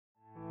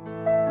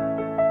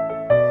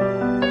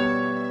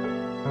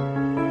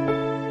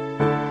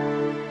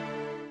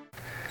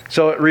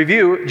So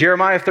review,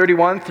 Jeremiah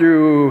 31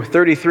 through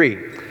 33.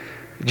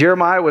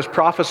 Jeremiah was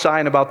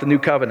prophesying about the new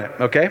covenant,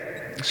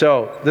 okay?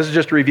 So this is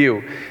just a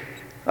review.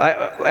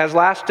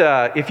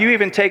 If you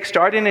even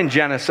starting in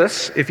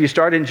Genesis, if you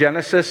start in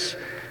Genesis,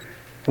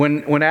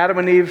 when Adam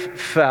and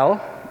Eve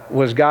fell,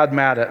 was God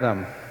mad at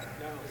them?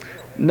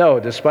 No,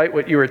 despite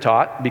what you were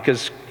taught,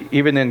 because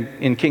even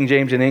in King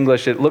James in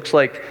English, it looks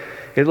like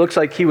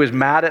he was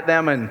mad at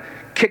them and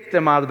kicked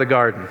them out of the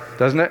garden,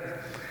 doesn't it?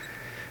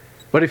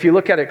 But if you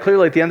look at it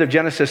clearly at the end of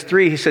Genesis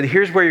 3, he said,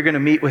 here's where you're going to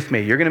meet with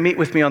me. You're going to meet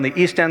with me on the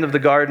east end of the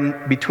garden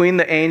between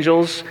the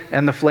angels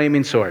and the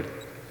flaming sword.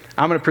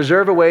 I'm going to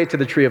preserve a way to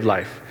the tree of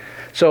life.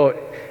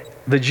 So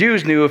the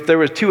Jews knew if there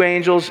was two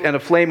angels and a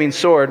flaming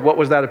sword, what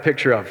was that a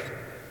picture of?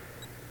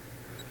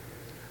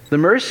 The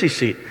mercy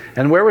seat.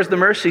 And where was the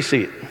mercy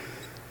seat?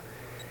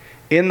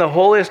 In the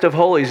holiest of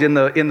holies, in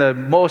the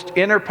most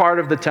inner part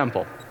of the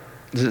temple.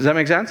 Does that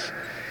make sense?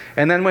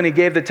 And then when he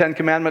gave the 10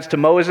 Commandments to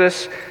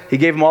Moses, he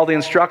gave him all the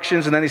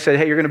instructions, and then he said,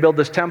 hey, you're going to build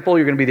this temple,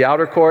 you're going to be the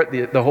outer court,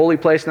 the holy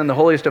place, and then the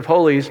holiest of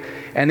holies.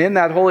 And in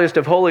that holiest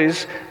of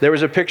holies, there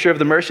was a picture of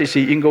the mercy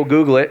seat. You can go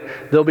Google it.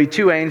 There'll be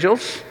two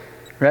angels,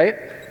 right?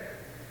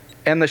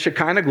 And the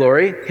Shekinah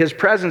glory, his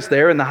presence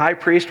there, and the high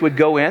priest would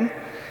go in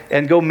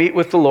and go meet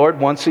with the Lord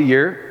once a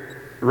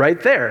year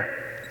right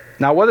there.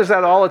 Now, what is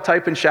that all a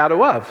type and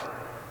shadow of?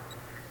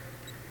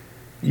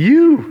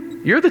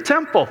 You're the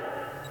temple.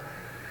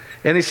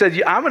 And he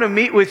said, I'm going to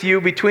meet with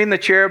you between the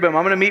cherubim.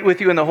 I'm going to meet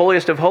with you in the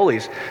holiest of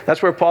holies.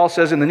 That's where Paul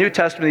says in the New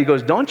Testament, he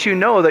goes, don't you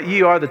know that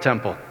ye are the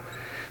temple?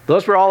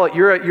 Those were all,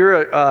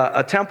 you're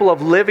a temple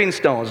of living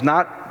stones,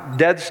 not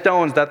dead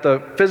stones, that the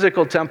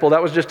physical temple,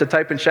 that was just a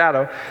type and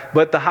shadow.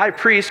 But the high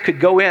priest could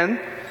go in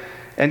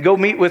and go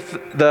meet with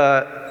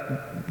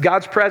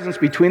God's presence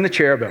between the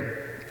cherubim.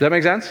 Does that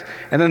make sense?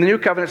 And then the New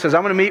Covenant says,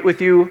 I'm going to meet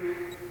with you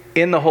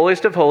in the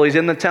holiest of holies,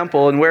 in the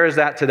temple. And where is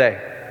that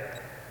today?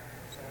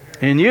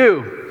 In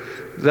you.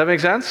 Does that make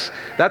sense?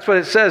 That's what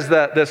it says,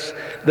 that this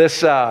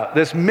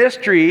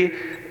mystery,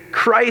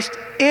 Christ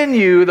in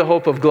you, the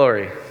hope of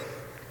glory.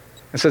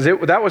 It says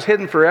that was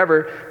hidden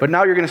forever, but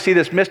now you're going to see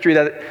this mystery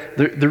that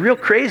the real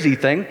crazy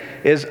thing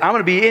is I'm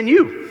going to be in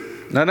you.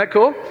 Isn't that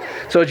cool?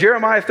 So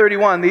Jeremiah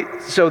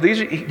 31,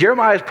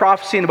 Jeremiah is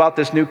prophesying about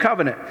this new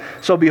covenant.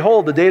 So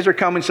behold, the days are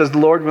coming, says the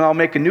Lord, when I'll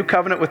make a new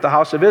covenant with the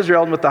house of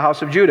Israel and with the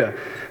house of Judah.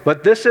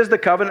 But this is the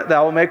covenant that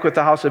I will make with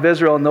the house of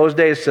Israel in those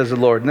days, says the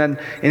Lord. And then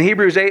in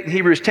Hebrews 8 and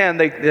Hebrews 10,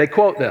 they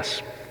quote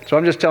this. So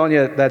I'm just telling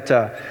you that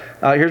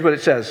here's what it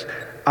says.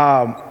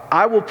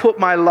 I will put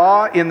my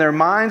law in their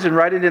minds and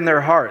write it in their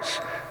hearts.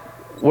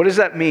 What does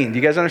that mean? Do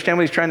you guys understand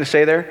what he's trying to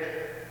say there?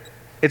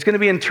 It's going to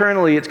be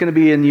internally, it's going to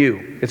be in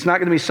you. It's not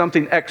going to be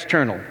something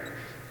external.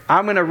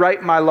 I'm going to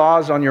write my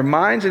laws on your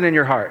minds and in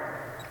your heart.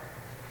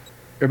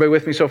 Everybody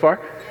with me so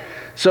far?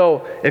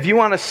 So if you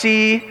want to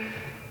see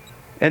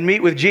and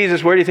meet with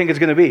Jesus, where do you think it's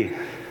going to be?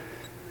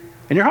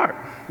 In your heart,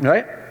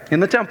 right?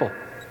 In the temple.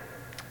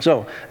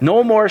 So,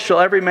 no more shall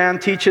every man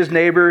teach his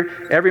neighbor,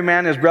 every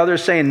man his brother,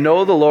 saying,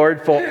 know the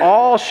Lord, for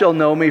all shall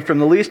know me, from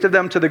the least of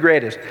them to the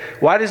greatest.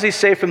 Why does he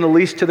say from the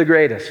least to the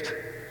greatest?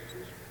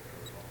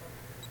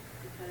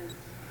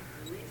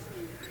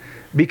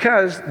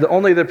 Because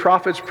only the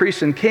prophets,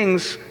 priests, and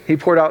kings, he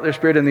poured out their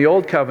spirit in the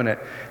old covenant.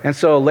 And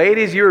so,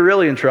 ladies, you were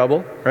really in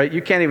trouble, right?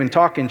 You can't even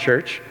talk in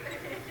church.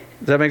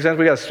 Does that make sense?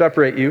 We got to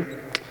separate you.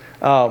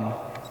 Right?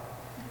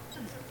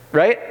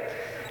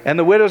 And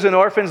the widows and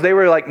orphans, they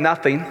were like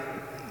nothing.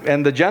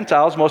 And the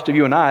Gentiles, most of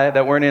you and I,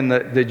 that weren't in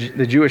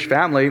the Jewish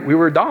family, we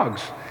were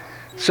dogs.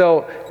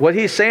 So what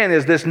he's saying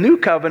is this new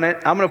covenant,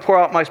 I'm going to pour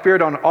out my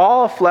spirit on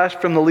all flesh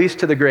from the least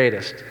to the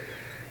greatest.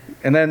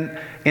 And then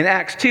in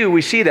Acts 2,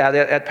 we see that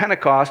at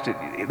Pentecost,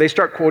 they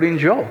start quoting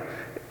Joel.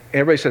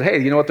 Everybody said,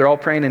 hey, you know what, they're all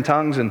praying in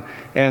tongues. And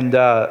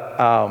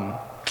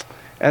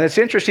it's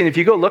interesting, if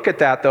you go look at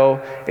that,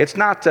 though, it's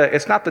not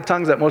the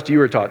tongues that most of you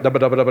were taught.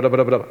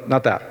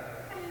 Not that,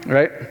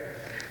 right?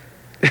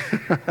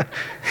 Isn't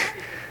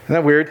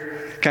that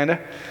weird, kind of?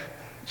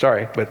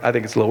 Sorry, but I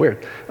think it's a little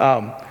weird.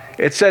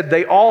 It said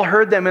they all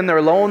heard them in their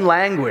own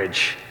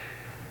language,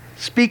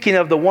 speaking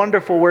of the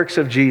wonderful works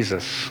of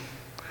Jesus.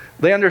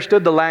 They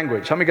understood the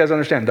language. How many of you guys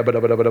understand?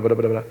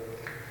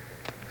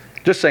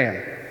 Just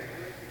saying.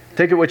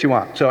 Take it what you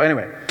want. So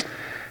anyway,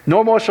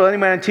 no more shall any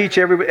man teach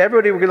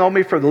everybody will know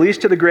me, for the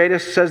least to the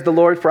greatest, says the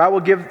Lord. For I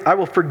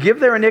will forgive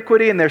their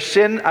iniquity, and their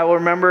sin I will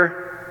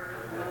remember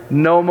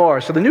no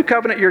more. So the new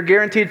covenant, you're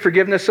guaranteed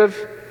forgiveness of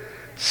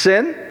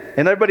sin,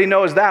 and everybody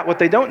knows that. What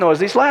they don't know is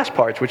these last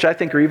parts, which I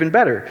think are even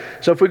better.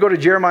 So if we go to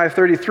Jeremiah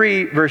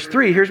 33, verse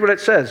 3, here's what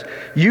it says.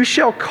 You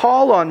shall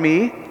call on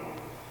me,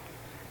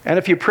 and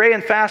if you pray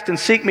and fast and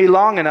seek me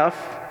long enough,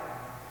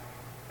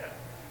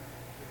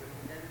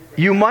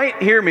 you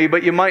might hear me,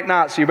 but you might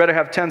not. So you better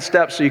have 10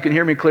 steps so you can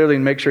hear me clearly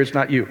and make sure it's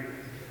not you.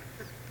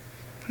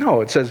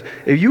 No, it says,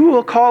 if you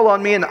will call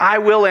on me and I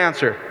will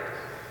answer.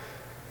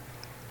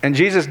 And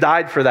Jesus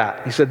died for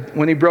that. He said,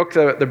 when he broke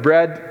the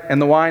bread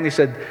and the wine, he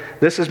said,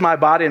 this is my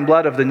body and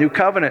blood of the new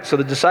covenant. So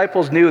the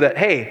disciples knew that,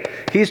 hey,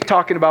 he's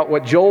talking about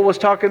what Joel was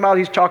talking about.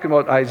 He's talking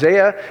about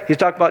Isaiah. He's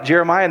talking about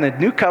Jeremiah. And the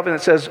new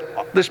covenant says,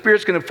 the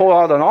Spirit's going to fall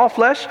out on all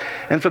flesh.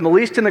 And from the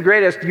least and the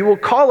greatest, you will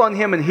call on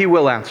him and he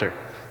will answer.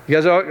 You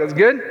guys, that's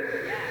good?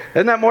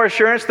 Isn't that more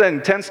assurance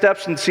than 10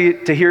 steps and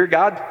to hear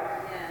God?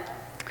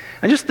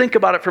 And just think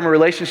about it from a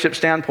relationship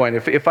standpoint.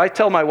 If I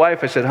tell my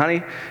wife, I said,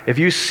 honey, if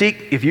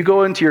you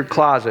go into your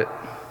closet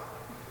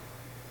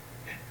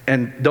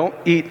and don't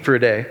eat for a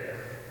day,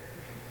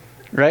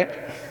 right?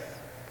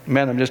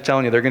 Man, I'm just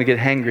telling you, they're going to get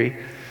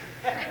hangry.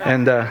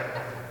 And,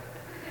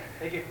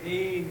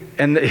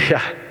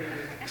 yeah,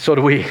 so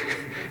do we.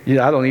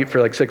 Yeah, I don't eat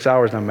for like 6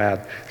 hours and I'm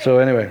mad. So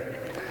anyway,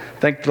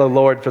 thank the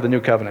Lord for the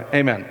new covenant.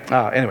 Amen.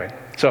 Anyway,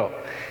 so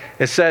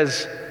it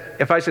says,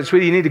 if I said,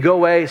 sweetie, you need to go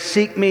away,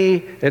 seek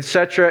me,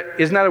 etc.,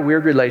 isn't that a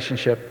weird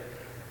relationship?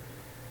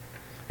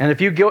 And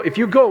if you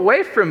go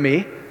away from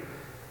me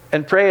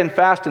and pray and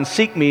fast and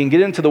seek me and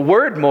get into the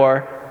Word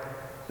more,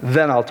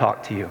 then I'll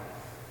talk to you.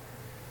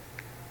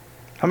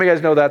 How many of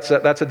you guys know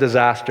that's a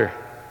disaster?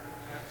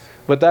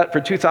 But that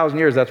for 2,000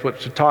 years, that's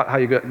what's taught how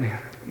you're going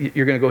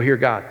to go hear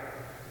God.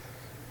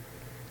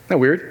 Isn't that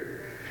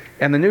weird?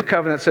 And the new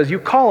covenant says, you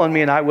call on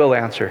me and I will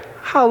answer.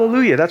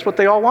 Hallelujah. That's what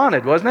they all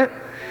wanted, wasn't it?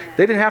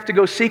 They didn't have to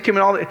go seek him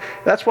and all that.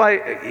 That's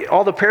why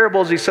all the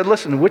parables, he said,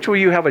 listen, which will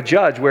you have a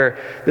judge? Where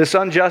this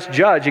unjust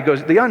judge, he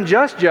goes, the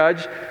unjust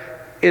judge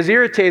is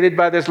irritated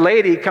by this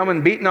lady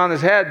coming beating on his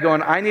head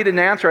going, I need an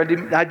answer,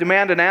 I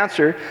demand an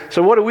answer.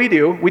 So what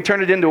do? We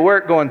turn it into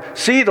work going,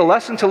 see, the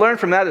lesson to learn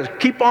from that is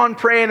keep on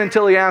praying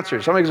until he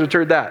answers. Some of you have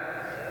heard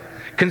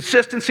that.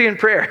 Consistency in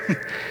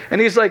prayer. And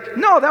he's like,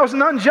 no, that was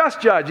an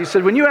unjust judge. He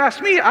said, when you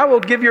ask me, I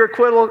will give your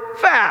acquittal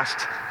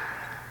fast.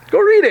 Go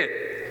read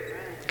it.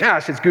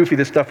 Gosh, it's goofy,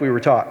 this stuff we were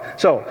taught.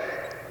 So,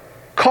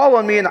 call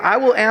on me and I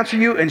will answer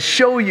you and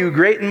show you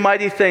great and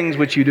mighty things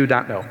which you do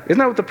not know. Isn't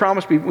that what the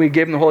promise we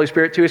gave him the Holy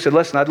Spirit to? He said,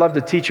 listen, I'd love to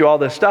teach you all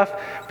this stuff,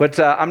 but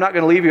I'm not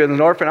going to leave you as an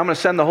orphan. I'm going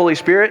to send the Holy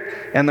Spirit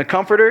and the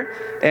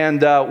Comforter.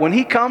 And when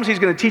he comes, he's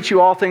going to teach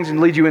you all things and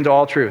lead you into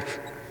all truth.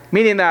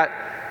 Meaning that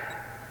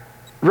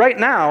right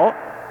now,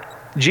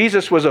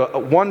 Jesus was a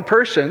one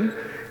person.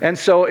 And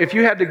so if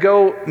you had to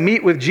go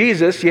meet with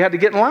Jesus, you had to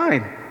get in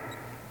line.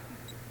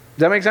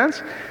 Does that make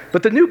sense?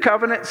 But the new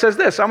covenant says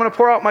this, I'm going to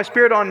pour out my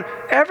Spirit on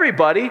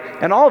everybody,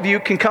 and all of you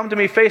can come to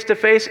me face to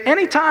face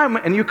anytime,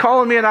 and you call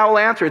on me and I will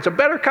answer. It's a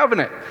better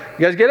covenant.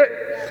 You guys get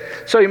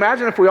it? So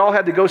imagine if we all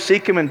had to go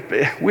seek him and,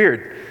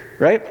 weird,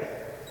 right?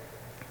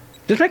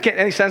 Does that make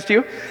any sense to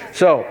you?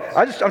 So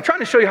I'm trying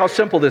to show you how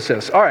simple this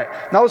is. All right,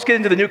 now let's get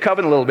into the new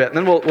covenant a little bit, and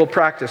then we'll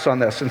practice on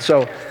this. And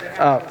so,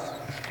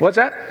 what's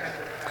that?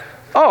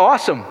 Oh,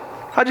 awesome.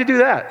 How'd you do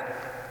that?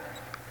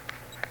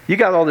 You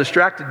got all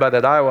distracted by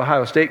that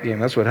Iowa-Ohio State game.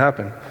 That's what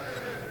happened,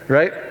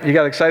 right? You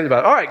got excited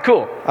about it. All right,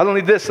 cool. I don't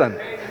need this then.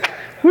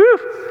 Woo!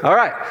 All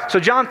right. So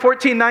John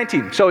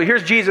 14:19. So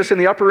here's Jesus in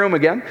the upper room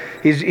again.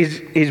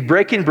 He's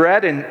breaking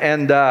bread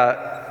and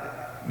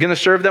going to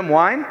serve them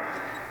wine.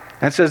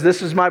 And says,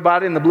 this is my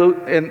body and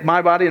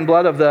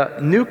blood of the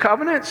new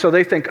covenant. So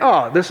they think,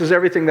 oh, this is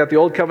everything that the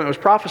old covenant was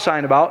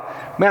prophesying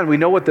about. Man, we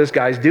know what this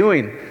guy's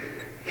doing.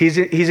 He's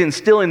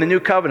instilling the new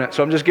covenant.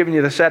 So I'm just giving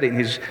you the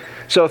setting.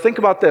 So think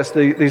about this.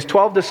 These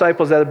 12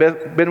 disciples that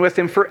have been with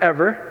him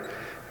forever,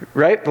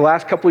 right? The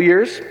last couple of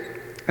years.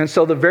 And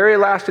so the very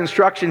last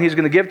instruction he's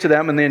going to give to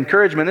them and the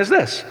encouragement is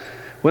this.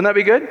 Wouldn't that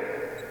be good?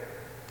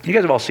 You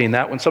guys have all seen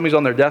that. When somebody's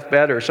on their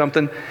deathbed or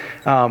something,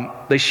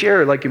 they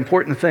share like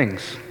important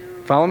things.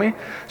 Follow me?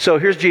 So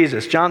here's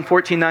Jesus, John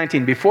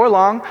 14:19. Before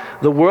long,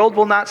 the world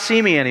will not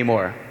see me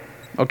anymore.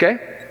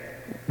 Okay?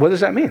 What does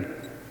that mean?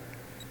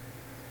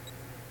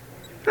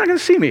 You're not going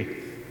to see me,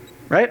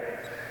 right?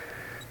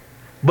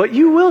 But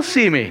you will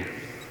see me.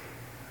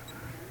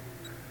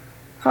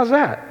 How's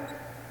that?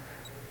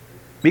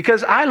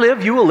 Because I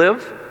live, you will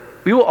live.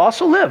 We will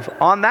also live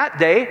on that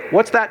day.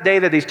 What's that day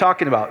that he's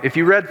talking about? If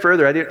you read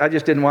further, I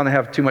just didn't want to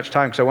have too much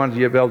time because I wanted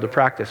you to be able to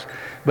practice.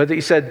 But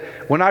he said,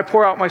 when I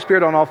pour out my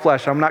Spirit on all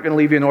flesh, I'm not going to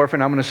leave you an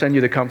orphan. I'm going to send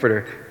you the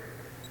Comforter.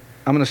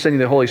 I'm going to send you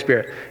the Holy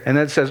Spirit. And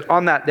then it says,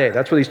 on that day.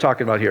 That's what he's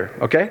talking about here,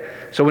 okay?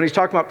 So when he's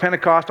talking about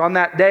Pentecost, on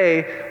that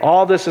day,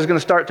 all this is going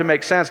to start to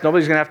make sense.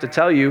 Nobody's going to have to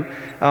tell you.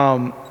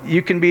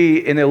 You can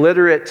be an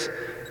illiterate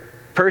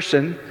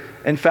person.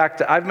 In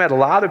fact, I've met a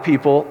lot of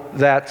people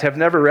that have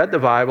never read the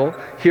Bible,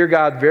 hear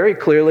God very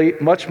clearly,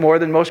 much more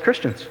than most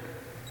Christians.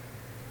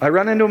 I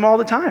run into them all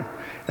the time.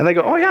 And they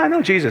go, oh yeah, I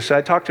know Jesus.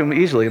 I talk to him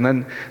easily. And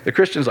then the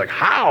Christian's like,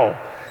 how?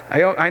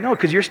 I know,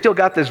 because you're still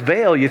got this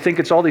veil. You think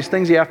it's all these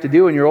things you have to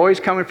do, and you're always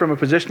coming from a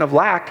position of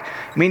lack,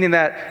 meaning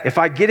that if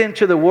I get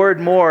into the Word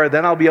more,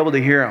 then I'll be able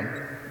to hear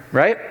him.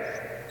 Right?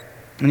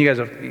 And you guys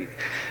have...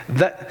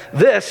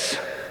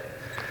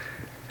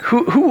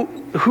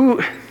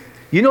 Who...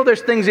 You know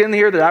there's things in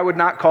here that I would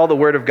not call the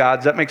Word of God.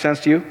 Does that make sense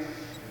to you?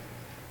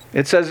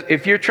 It says,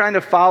 if you're trying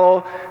to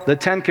follow the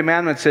Ten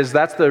Commandments, says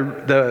that's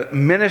the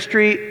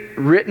ministry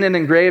written and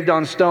engraved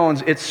on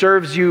stones. It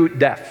serves you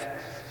death.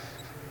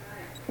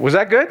 Was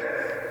that good?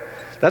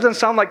 That doesn't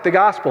sound like the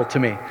gospel to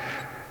me.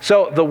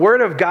 So the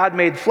Word of God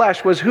made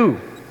flesh was who?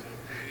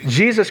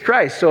 Jesus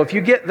Christ. So if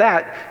you get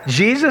that,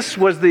 Jesus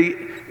was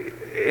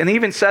and he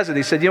even says it,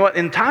 he said, you know what,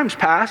 in times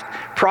past,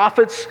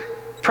 prophets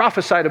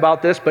prophesied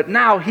about this, but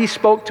now he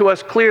spoke to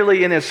us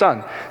clearly in his Son.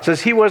 It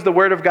says he was the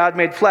Word of God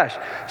made flesh.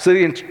 So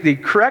the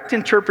correct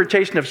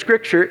interpretation of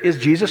Scripture is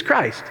Jesus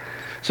Christ.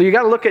 So you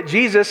got to look at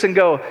Jesus and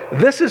go,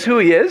 this is who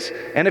he is,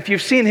 and if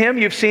you've seen him,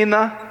 you've seen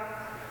the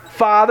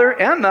Father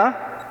and the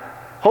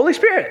Holy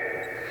Spirit.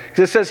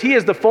 Because it says he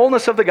is the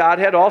fullness of the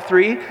Godhead, all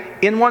three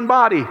in one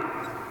body.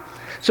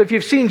 So if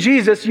you've seen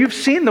Jesus, you've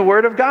seen the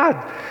Word of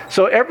God.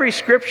 So every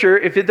Scripture,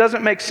 if it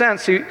doesn't make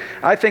sense, see,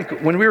 I think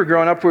when we were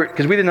growing up,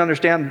 because we didn't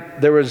understand,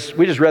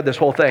 we just read this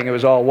whole thing. It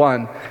was all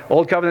one.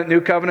 Old Covenant,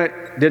 New Covenant,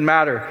 didn't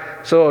matter.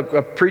 So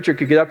a preacher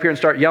could get up here and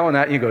start yelling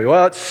at you and go,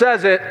 well, it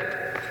says it.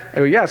 I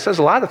go, yeah, it says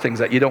a lot of things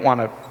that you don't want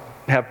to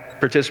have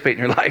participate in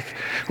your life.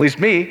 At least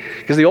me,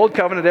 because the Old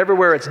Covenant,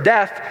 everywhere it's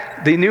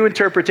death. The new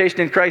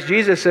interpretation in Christ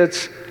Jesus,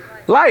 it's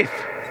life,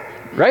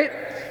 right?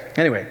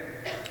 Anyway,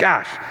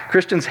 gosh,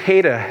 Christians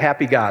hate a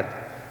happy God.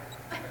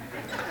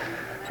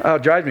 Oh,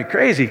 it drives me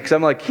crazy, because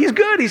I'm like, he's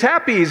good, he's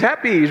happy,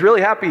 he's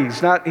really happy.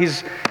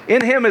 He's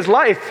in him is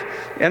life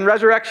and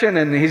resurrection,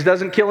 and he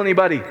doesn't kill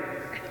anybody.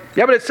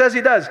 Yeah, but it says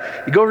he does.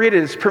 You go read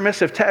it, it's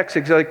permissive text.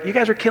 It's like, you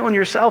guys are killing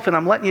yourself, and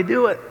I'm letting you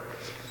do it.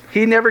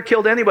 He never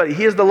killed anybody.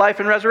 He is the life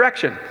and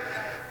resurrection.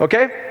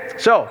 Okay?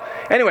 So,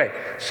 anyway,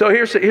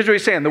 here's what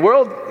he's saying. The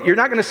world, you're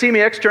not going to see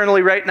me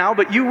externally right now,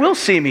 but you will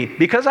see me.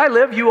 Because I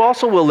live, you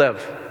also will live.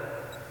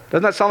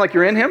 Doesn't that sound like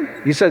you're in him?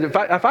 He said,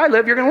 if I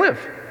live, you're going to live.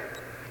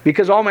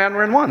 Because all men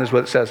were in one, is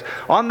what it says.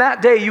 On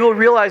that day, you will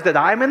realize that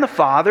I'm in the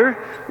Father.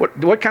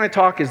 What kind of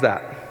talk is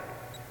that?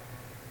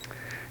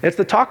 It's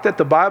the talk that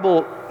the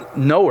Bible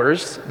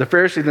knowers, the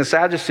Pharisees and the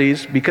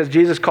Sadducees, because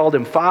Jesus called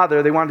him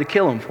Father, they wanted to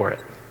kill him for it.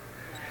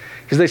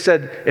 Because they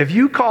said, if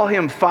you call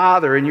him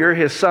Father and you're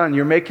his son,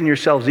 you're making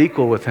yourselves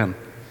equal with him.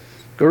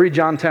 Go read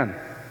John 10.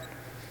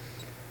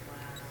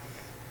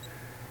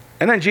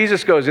 And then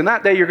Jesus goes, in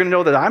that day you're going to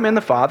know that I'm in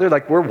the Father,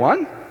 like we're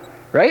one,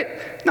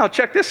 right? Now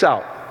check this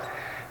out.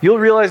 You'll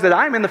realize that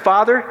I'm in the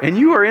Father and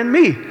you are in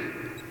me.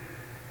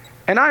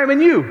 And I am in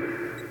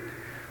you.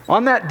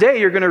 On that day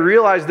you're going to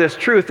realize this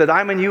truth, that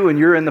I'm in you and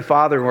you're in the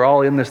Father and we're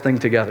all in this thing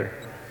together.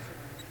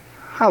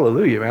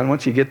 Hallelujah, man,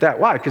 once you get that.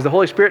 Why? Because the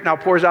Holy Spirit now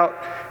pours out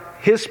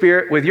his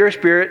Spirit with your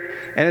spirit,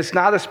 and it's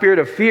not a spirit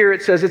of fear.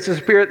 It says it's a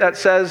spirit that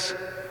says,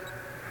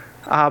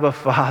 Abba,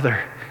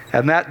 Father.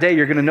 And that day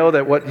you're going to know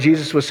that what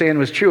Jesus was saying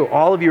was true.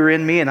 All of you are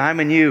in me and I'm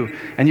in you,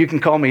 and you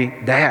can call me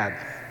Dad.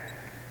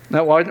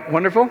 Isn't that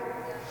wonderful?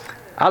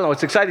 I don't know,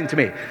 it's exciting to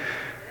me.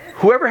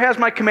 Whoever has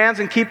my commands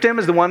and keep them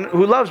is the one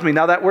who loves me.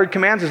 Now that word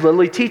commands is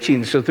literally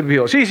teaching. So to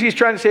people, he's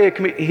trying to say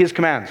his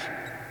commands.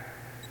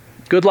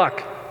 Good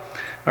luck.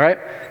 All right?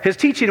 His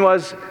teaching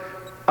was,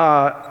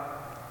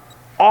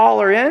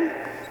 all are in.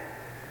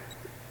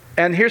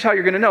 And here's how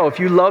you're going to know. If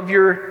you love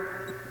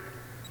your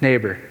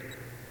neighbor.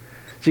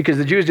 See, because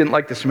the Jews didn't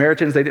like the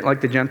Samaritans, they didn't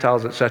like the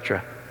Gentiles,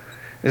 etc.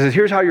 It says,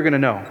 here's how you're going to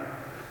know.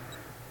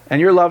 And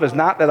your love is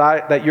not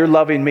that you're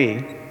loving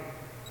me,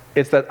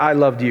 it's that I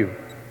loved you.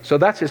 So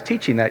that's his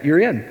teaching that you're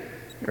in,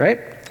 right?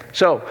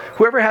 So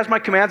whoever has my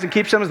commands and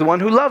keeps them is the one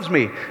who loves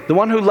me. The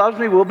one who loves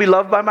me will be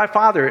loved by my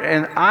Father,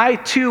 and I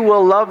too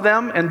will love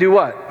them and do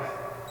what?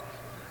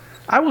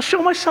 I will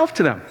show myself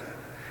to them.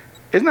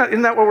 Isn't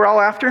that what we're all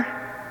after?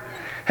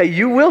 Hey,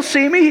 you will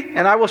see me,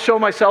 and I will show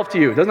myself to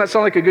you. Doesn't that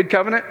sound like a good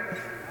covenant?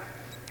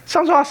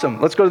 Sounds awesome.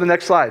 Let's go to the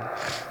next slide.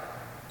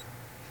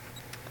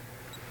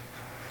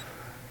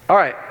 All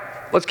right,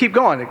 let's keep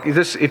going.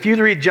 If you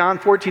read John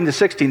 14 to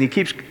 16, he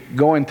keeps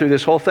going through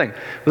this whole thing.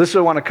 But this is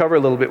what I want to cover a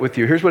little bit with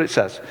you. Here's what it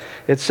says.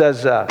 It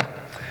says,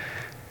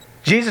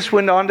 Jesus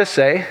went on to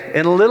say,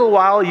 in a little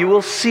while you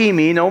will see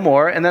me no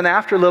more, and then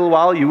after a little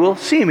while you will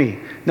see me.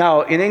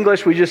 Now, in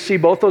English, we just see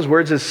both those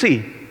words as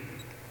see,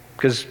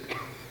 because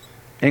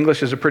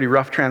English is a pretty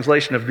rough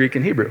translation of Greek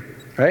and Hebrew,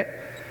 right?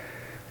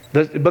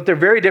 But they're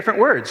very different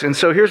words. And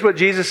so here's what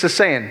Jesus is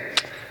saying.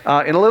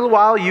 In a little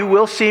while you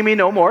will see me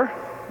no more.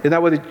 Isn't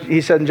that what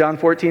he said in John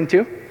 14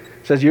 too?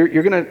 It says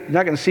you're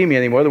not going to see me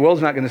anymore. The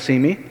world's not going to see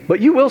me,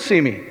 but you will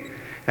see me.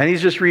 And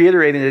he's just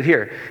reiterating it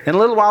here. In a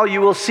little while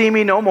you will see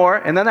me no more,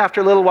 and then after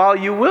a little while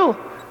you will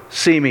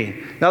see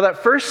me. Now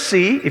that first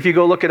see, if you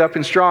go look it up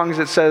in Strong's,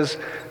 it says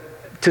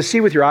to see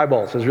with your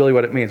eyeballs is really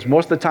what it means.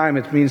 Most of the time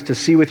it means to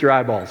see with your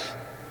eyeballs.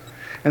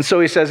 And so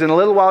he says, in a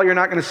little while you're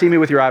not going to see me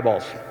with your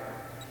eyeballs.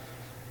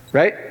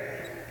 Right?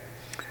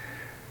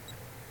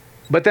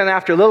 But then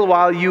after a little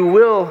while you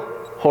will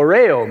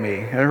horeo me.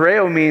 And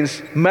horeo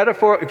means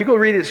metaphor. If you go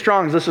read it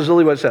Strong's, this is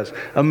really what it says.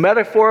 A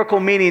metaphorical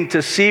meaning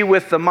to see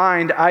with the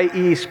mind,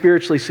 i.e.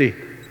 spiritually see.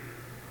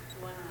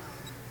 Wow.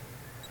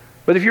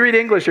 But if you read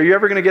English, are you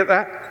ever going to get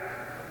that?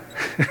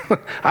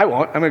 I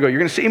won't. I'm going to go, you're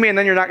going to see me and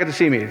then you're not going to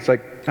see me. It's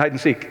like hide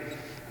and seek.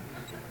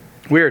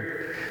 Weird.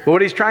 But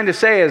what he's trying to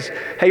say is,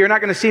 hey, you're not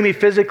going to see me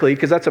physically,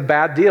 because that's a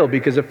bad deal,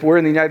 because if we're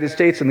in the United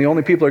States and the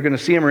only people who are going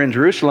to see him are in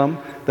Jerusalem,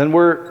 then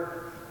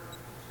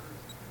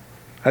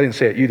I didn't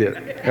say it, you did,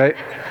 right?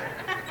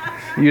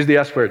 Use the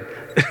S word.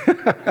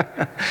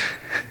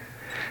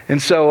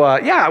 And so,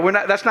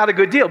 that's not a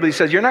good deal. But he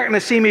says, you're not going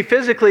to see me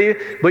physically,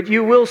 but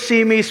you will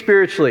see me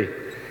spiritually.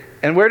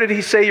 And where did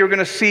he say you're going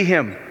to see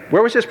him?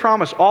 Where was his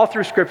promise? All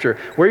through Scripture.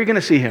 Where are you going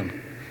to see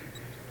him?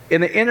 In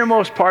the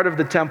innermost part of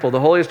the temple, the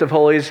holiest of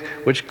holies,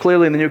 which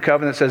clearly in the New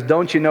Covenant says,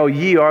 don't you know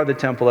ye are the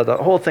temple, that the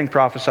whole thing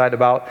prophesied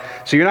about.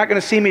 So you're not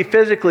going to see me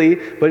physically,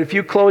 but if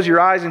you close your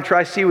eyes and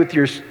try to see with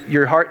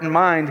your heart and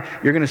mind,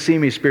 you're going to see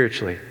me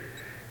spiritually.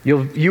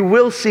 You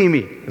will see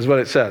me, is what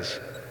it says.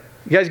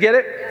 You guys get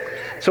it?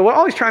 So what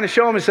all he's trying to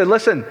show him is, said,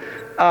 listen,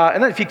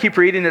 and then if you keep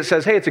reading, it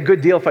says, hey, it's a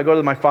good deal if I go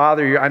to my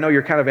Father. I know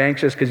you're kind of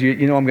anxious because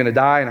you know I'm going to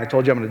die, and I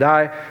told you I'm going to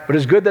die. But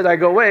it's good that I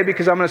go away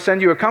because I'm going to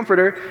send you a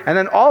comforter, and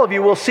then all of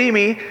you will see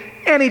me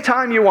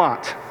anytime you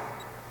want.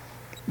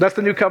 That's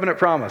the New Covenant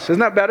promise.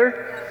 Isn't that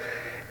better?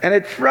 And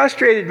it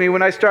frustrated me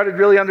when I started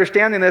really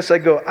understanding this. I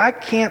go, I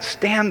can't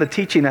stand the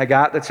teaching I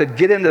got that said,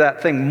 get into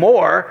that thing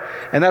more,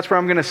 and that's where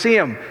I'm going to see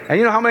him. And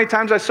you know how many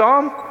times I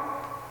saw him?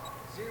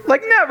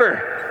 Like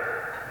never.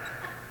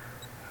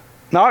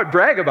 Now I'd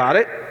brag about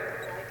it.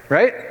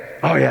 Right?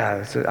 Oh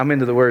yeah, I'm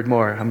into the Word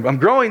more. I'm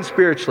growing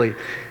spiritually.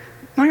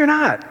 No, you're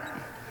not.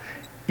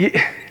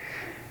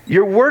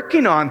 You're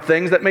working on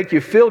things that make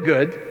you feel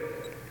good,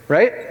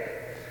 right?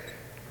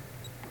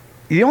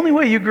 The only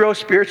way you grow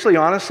spiritually,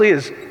 honestly,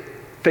 is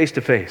face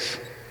to face.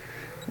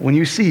 When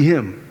you see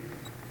Him,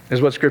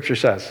 is what Scripture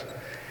says.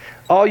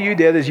 All you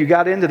did is you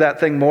got into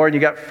that thing more and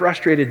you got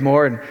frustrated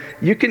more, and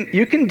you can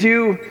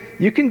do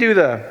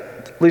the,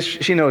 at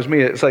least she knows me,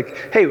 it's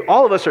like, hey,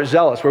 all of us are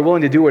zealous. We're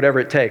willing to do whatever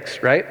it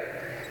takes, right?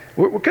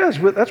 Because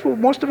that's what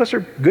most of us are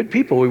good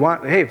people. We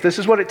want, hey, if this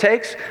is what it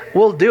takes,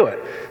 we'll do it.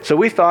 So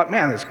we thought,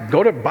 man, let's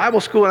go to Bible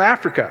school in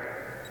Africa.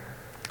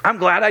 I'm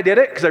glad I did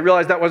it because I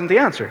realized that wasn't the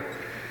answer.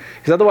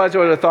 Because otherwise I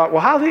would have thought,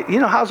 well,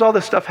 how's all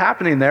this stuff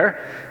happening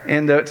there?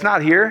 And it's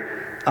not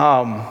here.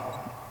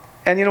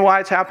 And you know why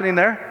it's happening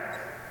there?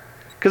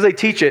 Because they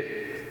teach it,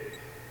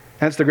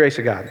 and it's the grace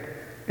of God.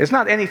 It's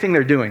not anything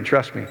they're doing,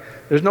 trust me.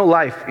 There's no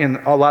life in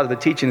a lot of the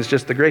teaching. It's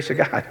just the grace of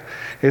God.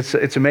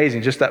 It's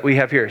amazing, just that we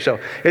have here. So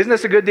isn't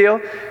this a good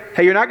deal?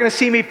 Hey, you're not going to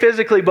see me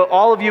physically, but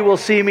all of you will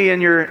see me in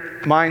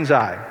your mind's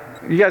eye.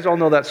 You guys all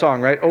know that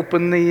song, right?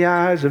 Open the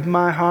eyes of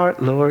my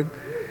heart, Lord.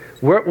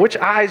 Which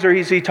eyes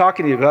is he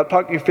talking to you about?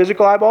 Talking your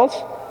physical eyeballs?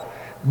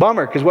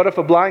 Bummer, because what if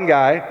a blind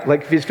guy,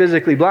 like if he's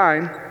physically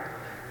blind,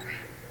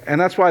 and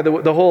that's why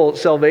the whole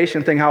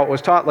salvation thing, how it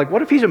was taught, like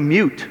what if he's a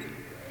mute?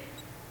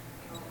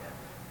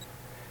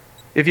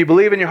 If you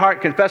believe in your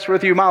heart, confess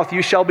with your mouth,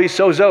 you shall be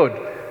sozoed.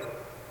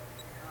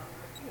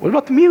 What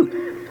about the mute?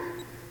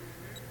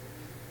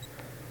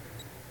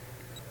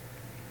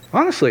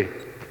 Honestly,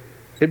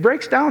 it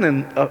breaks down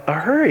in a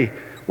hurry.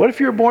 What if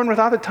you're born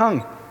without a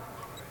tongue?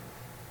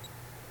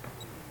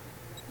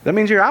 That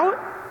means you're out?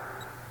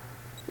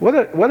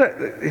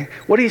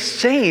 What he's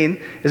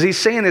saying is,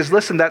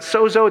 listen, that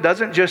sozo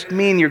doesn't just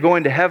mean you're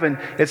going to heaven.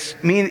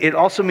 It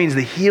also means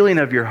the healing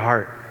of your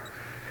heart.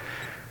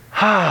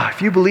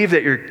 If you believe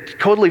that you're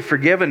totally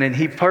forgiven and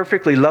He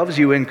perfectly loves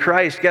you in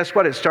Christ, guess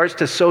what? It starts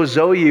to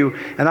sozo you,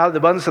 and out of the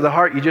abundance of the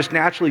heart, you just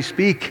naturally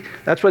speak.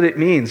 That's what it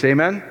means,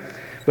 amen?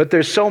 But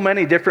there's so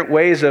many different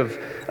ways of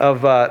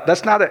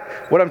that's not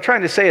what I'm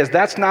trying to say is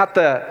that's not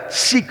the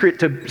secret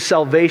to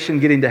salvation,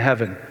 getting to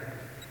heaven.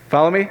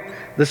 Follow me?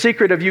 The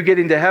secret of you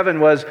getting to heaven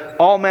was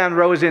all man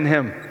rose in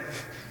Him.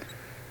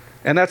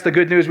 And that's the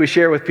good news we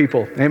share with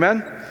people,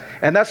 amen?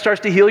 And that starts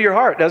to heal your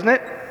heart, doesn't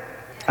it?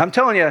 I'm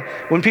telling you,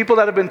 when people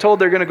that have been told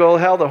they're going to go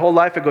to hell their whole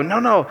life, I go,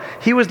 no,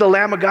 He was the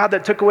Lamb of God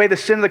that took away the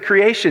sin of the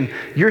creation.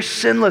 You're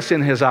sinless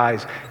in His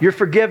eyes. You're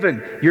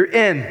forgiven. You're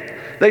in.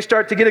 They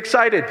start to get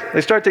excited. They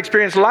start to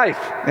experience life.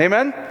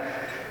 Amen?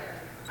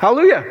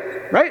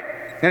 Hallelujah. Right?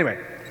 Anyway,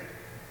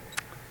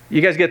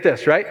 you guys get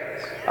this, right?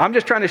 I'm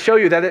just trying to show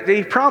you that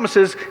He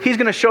promises He's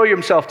going to show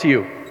Himself to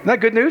you. Isn't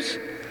that good news?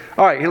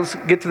 All right, let's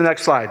get to the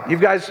next slide. You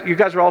guys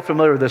are all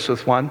familiar with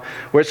this one,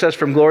 where it says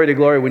from glory to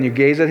glory when you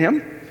gaze at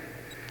Him.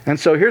 And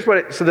so here's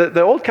what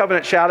the Old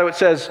Covenant shadow, it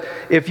says,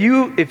 if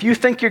you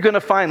think you're going to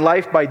find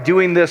life by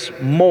doing this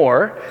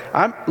more,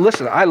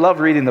 listen, I love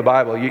reading the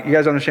Bible. You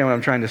guys understand what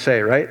I'm trying to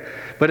say, right?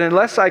 But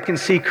unless I can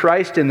see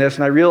Christ in this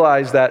and I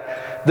realize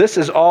that this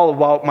is all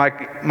about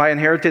my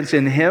inheritance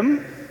in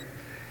Him,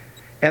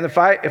 and if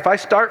I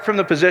start from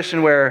the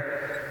position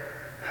where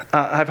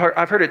I've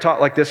heard it taught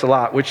like this a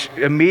lot, which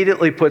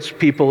immediately puts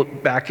people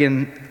back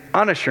in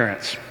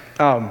unassurance.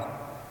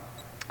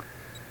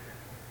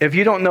 If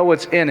you don't know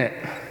what's in it,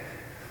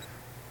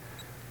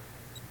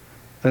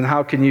 then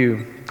how can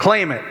you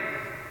claim it?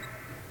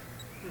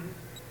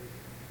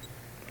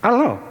 I don't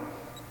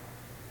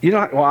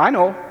know. Well, I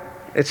know.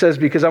 It says,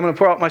 because I'm going to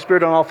pour out my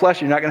Spirit on all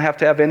flesh, you're not going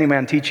to have any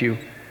man teach you.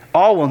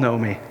 All will know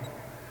me.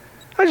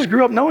 I just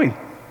grew up knowing.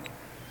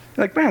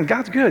 Like, man,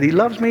 God's good. He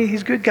loves me.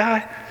 He's a good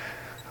guy.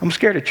 I'm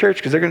scared of church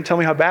because they're going to tell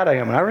me how bad I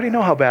am. And I already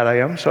know how bad I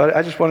am, so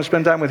I just want to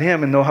spend time with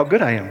Him and know how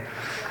good I am.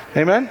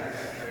 Amen?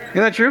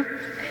 Isn't that true?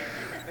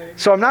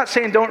 So I'm not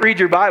saying don't read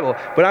your Bible,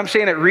 but I'm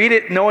saying read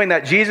it knowing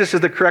that Jesus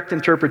is the correct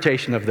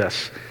interpretation of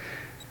this.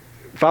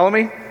 Follow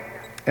me?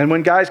 And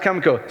when guys come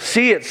and go,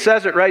 see, it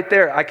says it right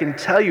there, I can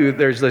tell you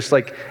there's this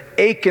like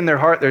ache in their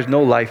heart. There's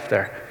no life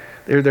there.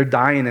 They're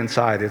dying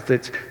inside.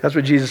 That's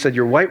what Jesus said.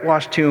 You're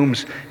whitewashed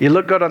tombs. You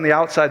look good on the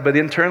outside, but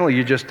internally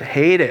you just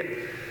hate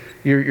it.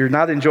 You're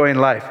not enjoying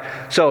life.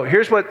 So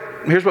here's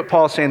what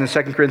Paul's saying in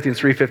 2 Corinthians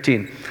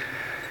 3:15.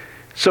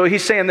 So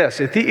he's saying this.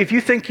 If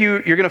you think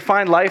you're going to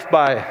find life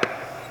by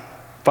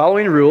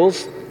following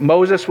rules,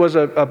 Moses was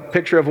a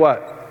picture of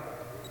what?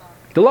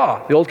 The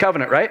law, the old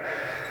covenant, right?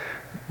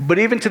 But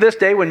even to this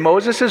day, when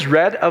Moses is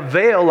read, a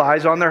veil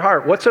lies on their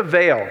heart. What's a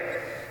veil?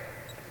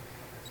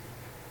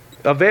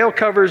 A veil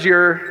covers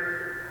your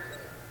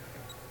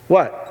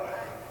what?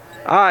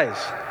 Eyes.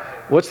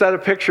 What's that a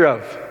picture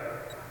of?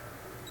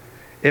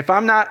 If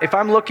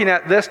I'm looking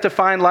at this to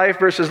find life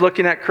versus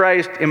looking at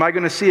Christ, am I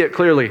going to see it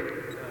clearly?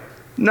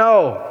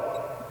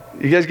 No.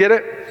 You guys get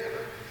it?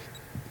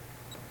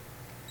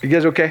 You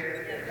guys okay?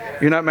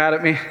 You're not mad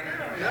at me?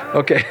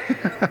 Okay.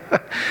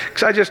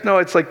 Because I just know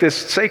it's like this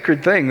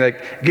sacred thing.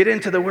 Like, get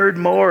into the word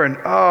more, and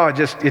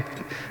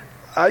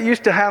I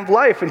used to have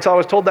life until I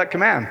was told that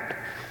command.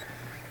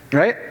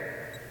 Right?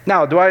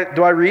 Now, do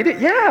I read it?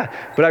 Yeah.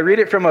 But I read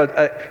it from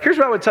here's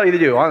what I would tell you to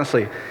do,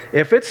 honestly.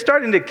 If it's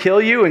starting to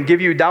kill you and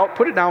give you doubt,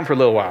 put it down for a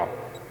little while.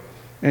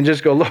 And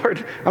just go, Lord,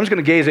 I'm just going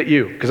to gaze at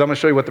you, because I'm going to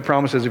show you what the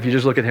promise is if you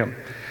just look at him.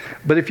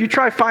 But if you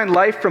try to find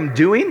life from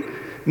doing,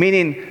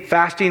 meaning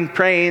fasting,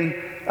 praying,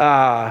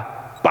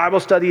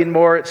 Bible study and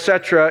more,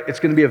 etc., it's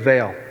going to be a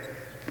veil.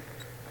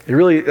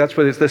 That's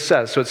what this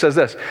says. So it says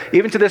this.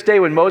 Even to this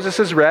day, when Moses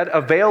is read, a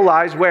veil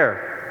lies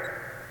where?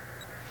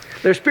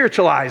 Their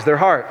spiritual eyes, their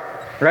heart,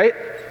 right?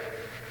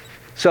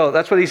 So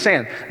that's what he's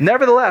saying.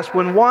 Nevertheless,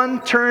 when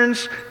one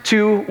turns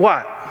to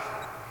what?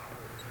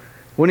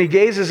 When he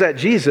gazes at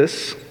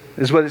Jesus,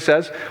 is what it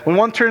says. When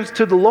one turns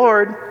to the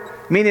Lord,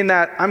 meaning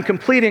that I'm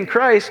complete in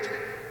Christ,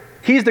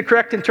 he's the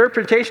correct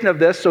interpretation of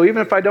this. So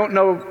even if I don't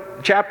know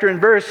chapter and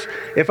verse,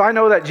 if I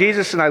know that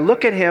Jesus and I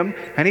look at him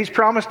and he's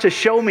promised to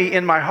show me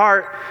in my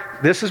heart,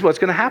 this is what's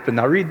going to happen.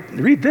 Now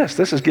read this.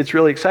 This gets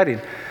really exciting.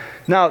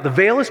 Now the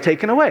veil is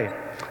taken away.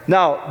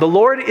 Now the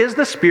Lord is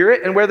the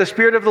Spirit, and where the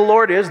Spirit of the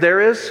Lord is, there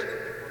is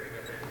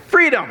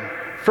freedom.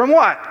 From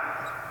what?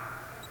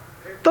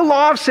 The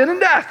law of sin and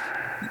death.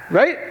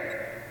 Right?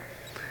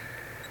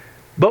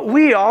 But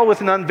we all,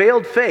 with an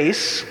unveiled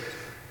face,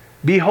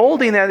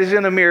 beholding that is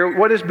in a mirror.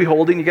 What is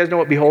beholding? You guys know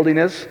what beholding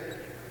is?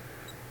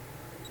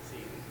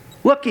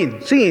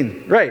 Looking,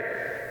 seeing, right.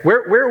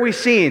 Where are we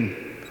seeing?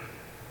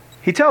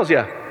 He tells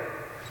you.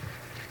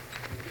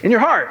 In your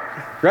heart,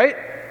 right?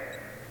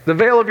 The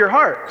veil of your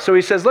heart. So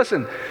he says,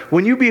 listen,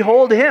 when you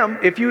behold him,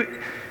 if you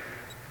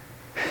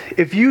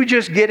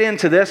just get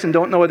into this and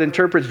don't know what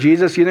interprets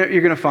Jesus, you know what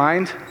you're going to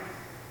find?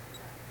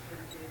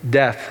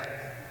 Death.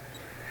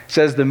 It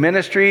says the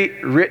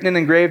ministry written and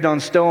engraved on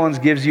stones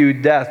gives you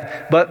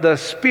death, but the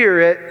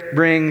Spirit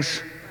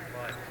brings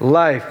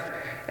life.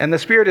 And the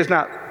Spirit is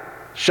not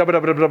shove it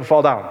up,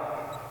 fall down.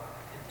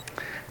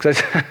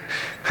 Because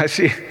I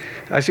see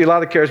a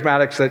lot of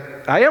charismatics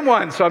that I am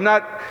one, so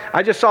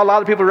I just saw a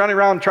lot of people running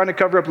around trying to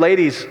cover up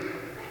ladies.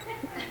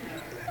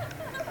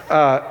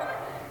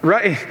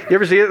 Right? You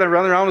ever see it? They're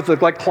running around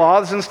with like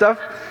cloths and stuff.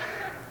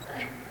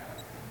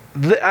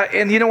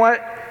 And you know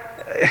what?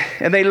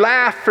 And they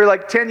laugh for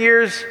like 10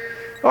 years.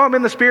 Oh, I'm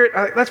in the Spirit.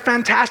 That's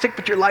fantastic,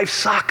 but your life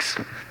sucks.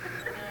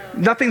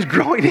 Nothing's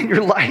growing in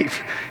your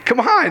life. Come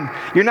on.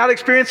 You're not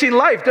experiencing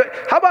life.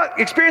 How about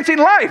experiencing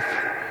life?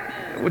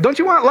 Don't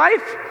you want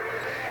life?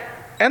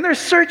 And they're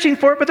searching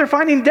for it, but they're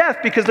finding death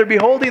because they're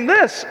beholding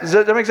this. Does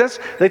that make sense?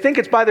 They think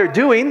it's by their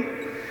doing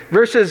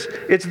versus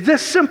it's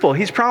this simple.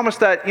 He's promised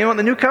that, in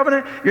the new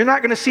covenant, you're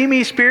not going to see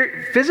me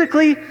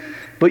physically,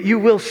 but you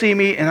will see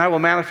me and I will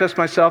manifest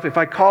myself. If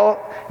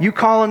you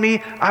call on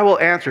me, I will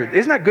answer.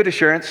 Isn't that good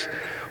assurance?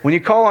 When you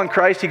call on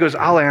Christ, he goes,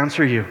 I'll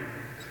answer you.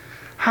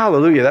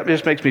 Hallelujah. That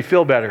just makes me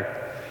feel better.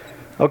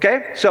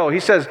 Okay? So he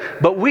says,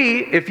 but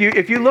if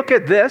you look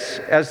at this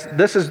as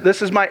this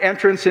is my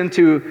entrance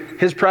into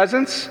his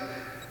presence,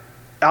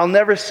 I'll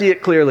never see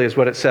it clearly is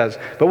what it says.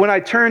 But when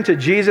I turn to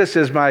Jesus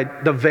as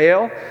the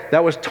veil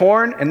that was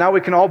torn, and now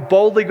we can all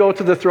boldly go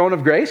to the throne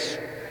of grace,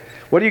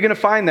 what are you going to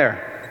find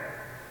there?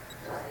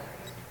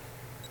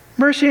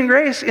 Mercy and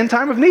grace in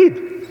time of need.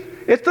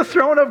 It's the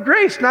throne of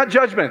grace, not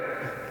judgment.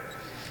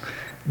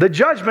 The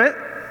judgment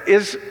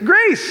is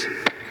grace.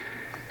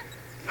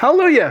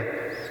 Hallelujah.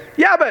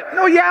 Yeah, but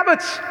no yeah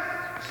buts.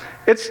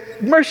 It's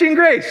mercy and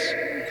grace.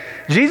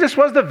 Jesus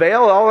was the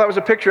veil, all that was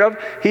a picture of.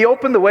 He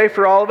opened the way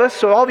for all of us,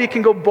 so all of you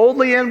can go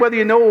boldly in whether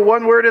you know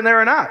one word in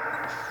there or not.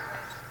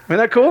 Isn't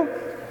that cool?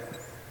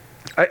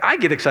 I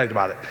get excited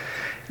about it.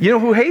 You know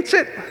who hates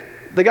it?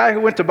 The guy who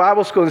went to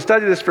Bible school and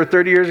studied this for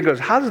 30 years and goes,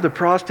 how does the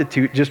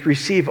prostitute just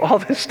receive all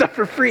this stuff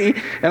for free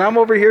and I'm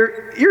over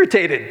here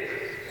irritated?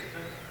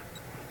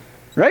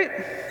 Right?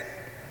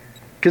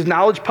 Because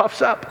knowledge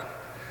puffs up.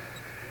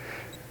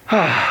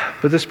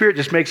 But the Spirit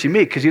just makes you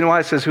meek, because you know why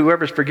it says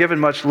whoever's forgiven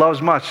much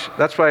loves much.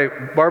 That's why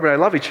Barbara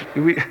and I love each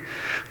other.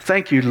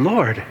 Thank you,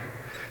 Lord,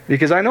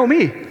 because I know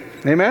me.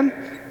 Amen?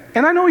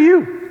 And I know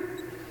you.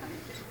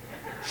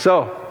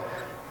 So,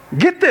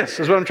 get this,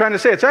 is what I'm trying to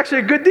say. It's actually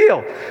a good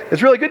deal.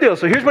 It's a really good deal.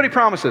 So here's what he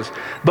promises.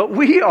 But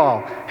we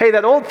all, hey,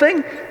 that old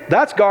thing,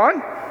 that's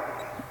gone,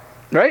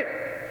 right?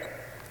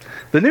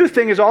 The new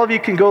thing is all of you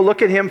can go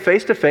look at him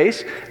face to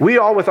face. We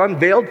all with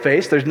unveiled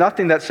face. There's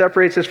nothing that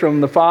separates us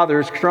from the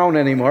Father's throne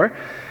anymore.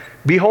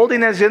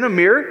 Beholding as in a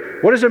mirror.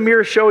 What does a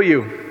mirror show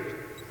you?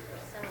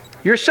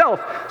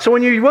 Yourself. So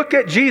when you look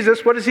at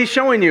Jesus, what is he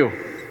showing you?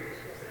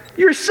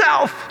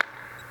 Yourself.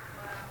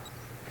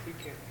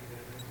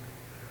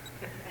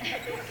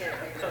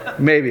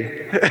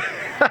 Maybe.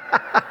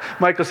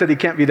 Michael said he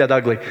can't be that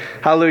ugly.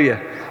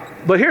 Hallelujah.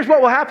 But here's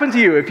what will happen to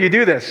you if you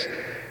do this.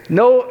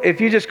 No, if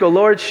you just go,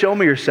 Lord, show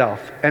me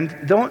yourself.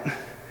 And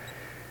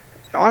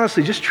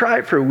honestly, just try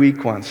it for a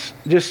week once.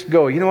 Just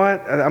go, you know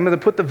what? I'm going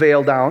to put the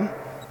veil down,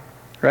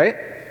 right?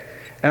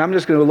 And I'm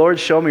just going to, Lord,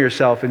 show me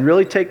yourself. And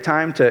really take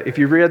time to, if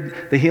you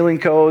read the healing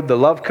code, the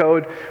love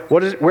code,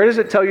 where does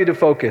it tell you to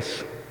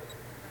focus?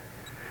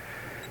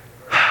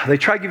 They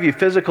try to give you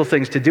physical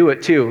things to do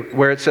it too,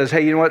 where it says,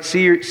 hey, you know what,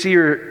 see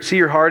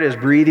your heart as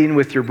breathing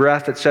with your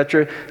breath,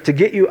 etc., to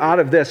get you out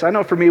of this. I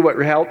know for me what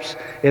helps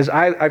is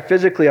I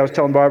physically, I was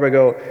telling Barbara, I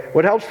go,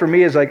 what helps for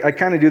me is I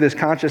kind of do this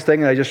conscious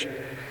thing, and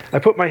I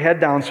put my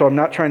head down so I'm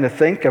not trying to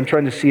think, I'm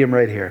trying to see him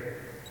right here.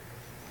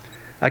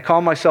 I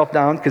calm myself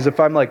down, because if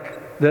I'm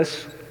like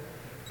this,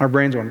 our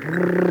brain's going,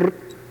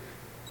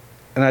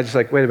 and I just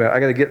like, wait a minute,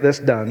 I got to get this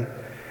done.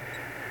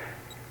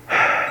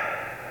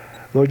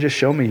 Lord, just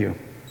show me you.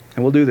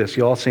 And we'll do this.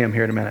 You'll all see him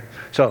here in a minute.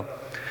 So,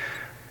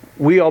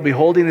 we all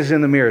beholding is in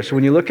the mirror. So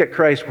when you look at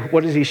Christ,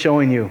 what is he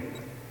showing you?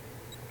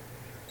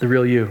 The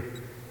real you.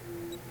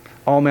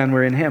 All men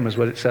were in him, is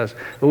what it says.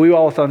 But we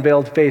all with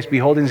unveiled face,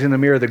 beholding is in the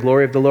mirror the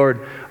glory of the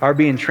Lord, are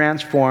being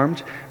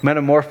transformed.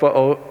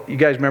 Metamorpho. You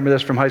guys remember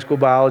this from high school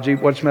biology?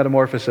 What's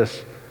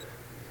metamorphosis?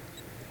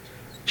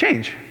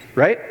 Change,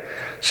 right?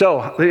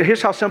 So,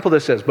 here's how simple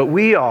this is. But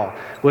we all,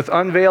 with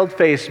unveiled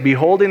face,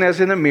 beholding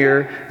as in a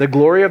mirror the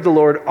glory of the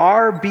Lord,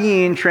 are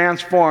being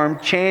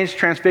transformed, changed,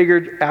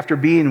 transfigured after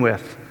being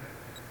with.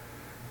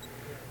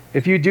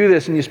 If you do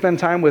this and you spend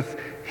time with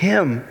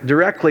him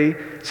directly,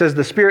 it says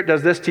the Spirit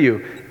does this to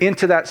you,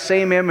 into that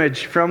same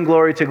image from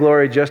glory to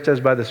glory, just as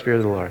by the Spirit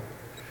of the Lord.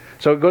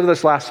 So go to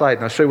this last slide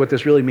and I'll show you what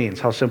this really means,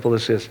 how simple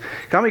this is.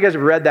 How many of you guys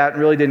have read that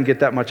and really didn't get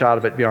that much out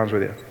of it, to be honest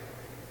with you?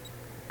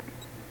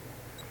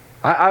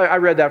 I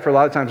read that for a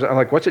lot of times. I'm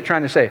like, what's it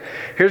trying to say?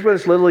 Here's what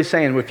it's literally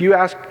saying. If you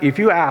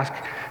ask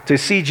to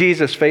see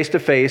Jesus face to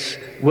face,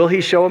 will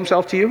he show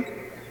himself to you?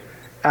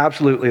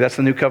 Absolutely. That's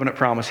the new covenant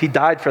promise. He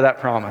died for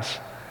that promise.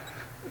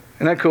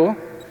 Isn't that cool?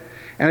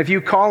 And if you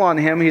call on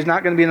him, he's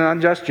not going to be an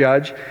unjust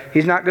judge.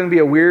 He's not going to be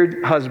a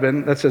weird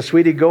husband that says,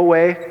 sweetie, go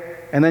away,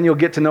 and then you'll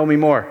get to know me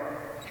more.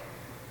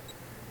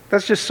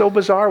 That's just so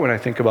bizarre when I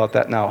think about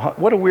that now.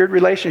 What a weird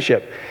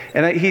relationship.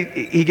 And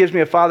he gives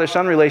me a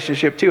father-son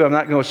relationship too. I'm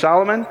not going to go,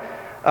 Solomon,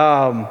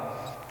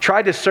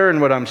 try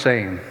discern what I'm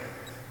saying.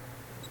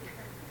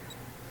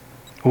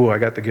 Ooh, I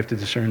got the gift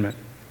of discernment.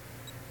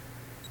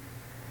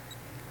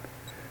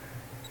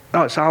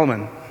 Oh,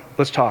 Solomon,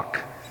 let's talk.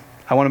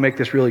 I want to make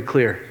this really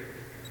clear.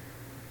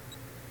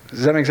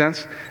 Does that make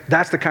sense?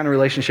 That's the kind of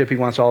relationship he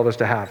wants all of us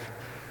to have.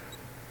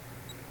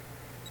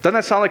 Doesn't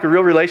that sound like a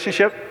real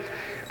relationship?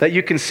 That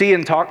you can see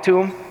and talk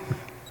to him,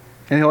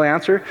 and he'll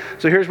answer.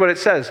 So here's what it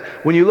says.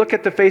 When you look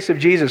at the face of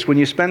Jesus, when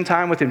you spend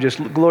time with him,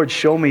 just, Lord,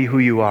 show me who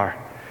you are.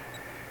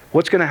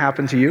 What's going to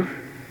happen to you?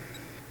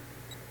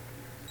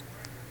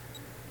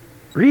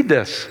 Read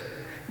this.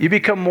 You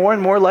become more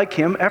and more like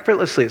him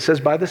effortlessly. It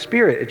says by the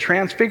Spirit. It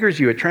transfigures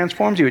you. It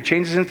transforms you. It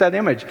changes into that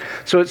image.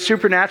 So it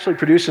supernaturally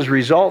produces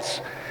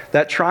results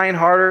that trying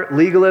harder,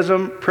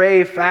 legalism,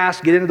 pray,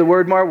 fast, get into the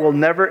Word more will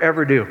never,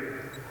 ever do.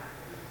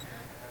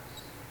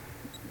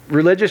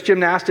 Religious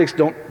gymnastics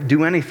don't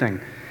do anything.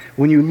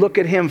 When you look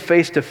at him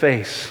face to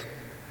face,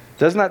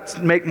 doesn't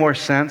that make more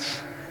sense?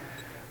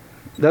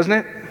 Doesn't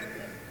it?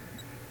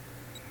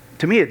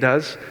 To me it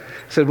does. It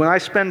said when I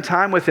spend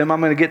time with him,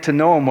 I'm going to get to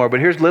know him more. But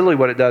here's literally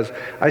what it does.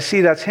 I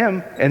see that's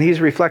him, and he's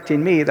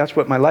reflecting me. That's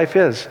what my life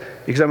is,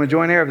 because I'm a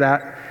joint heir of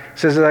that. It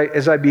says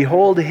as I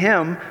behold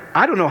him,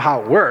 I don't know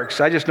how it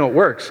works. I just know it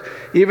works.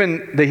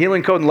 Even the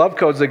healing code and love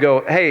codes that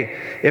go, hey,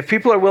 if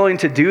people are willing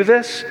to do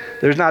this,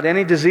 there's not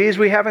any disease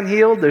we haven't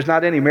healed. There's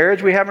not any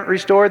marriage we haven't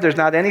restored. There's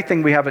not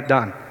anything we haven't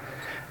done.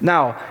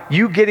 Now,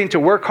 you getting to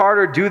work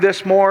harder, do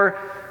this more,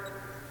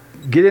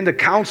 get into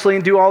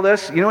counseling, do all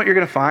this, you know what you're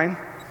going to find?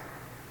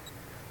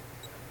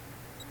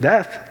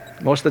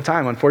 Death, most of the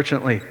time,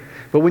 unfortunately.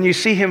 But when you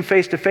see him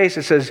face to face,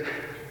 it says,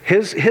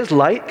 his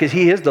light, because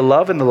he is the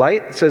love and the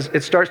light, it says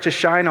it starts to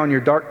shine on your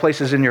dark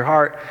places in your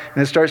heart,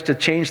 and it starts to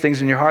change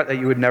things in your heart that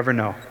you would never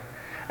know.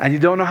 And you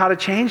don't know how to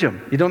change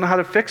them. You don't know how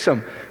to fix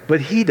them,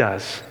 but he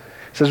does.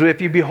 It says, if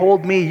you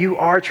behold me, you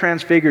are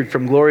transfigured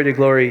from glory to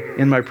glory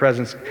in my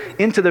presence,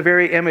 into the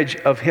very image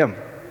of him.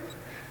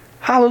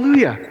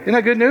 Hallelujah. Isn't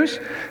that good news?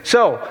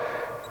 So,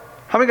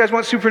 how many guys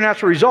want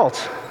supernatural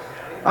results?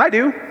 I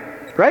do,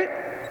 right?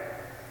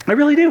 I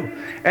really do.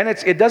 And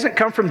it doesn't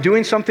come from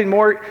doing something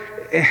more.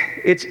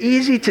 it's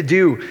easy to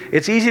do.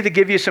 It's easy to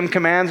give you some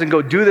commands and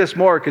go do this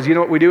more, because you know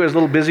what we do as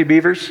little busy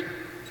beavers?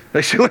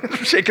 Like, she's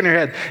shaking her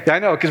head. Yeah, I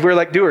know, because we're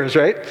like doers,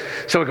 right?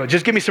 So we go,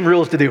 just give me some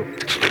rules to do.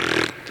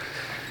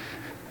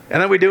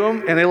 And then we do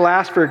them, and they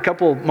last for a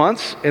couple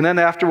months, and then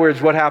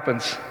afterwards, what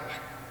happens?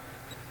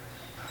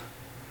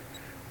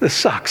 This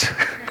sucks.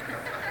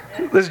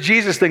 This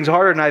Jesus thing's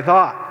harder than I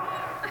thought.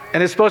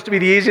 And it's supposed to be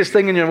the easiest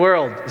thing in your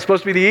world. It's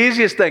supposed to be the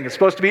easiest thing. It's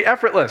supposed to be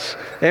effortless.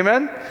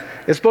 Amen?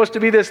 It's supposed to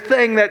be this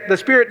thing that the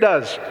Spirit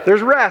does.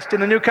 There's rest in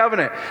the new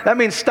covenant. That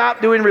means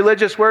stop doing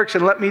religious works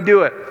and let me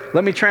do it.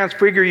 Let me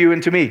transfigure you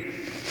into me.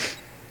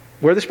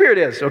 Where the Spirit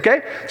is,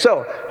 okay?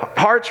 So,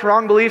 hearts,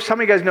 wrong beliefs. How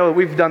many of you guys know that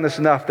we've done this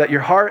enough? That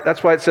your heart,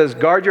 that's why it says,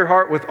 guard your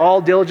heart with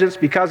all diligence,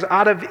 because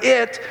out of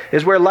it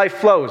is where life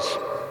flows.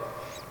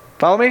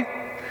 Follow me?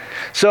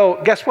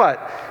 So, guess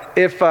what?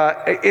 If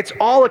it's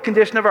all a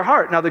condition of our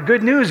heart. Now, the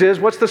good news is,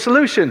 what's the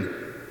solution?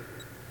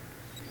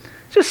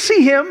 Just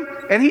see Him,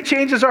 and He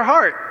changes our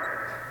heart.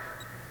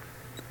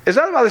 Is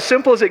that about as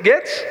simple as it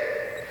gets?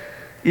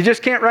 You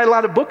just can't write a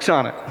lot of books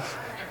on it.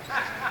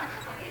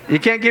 You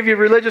can't give you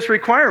religious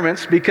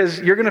requirements, because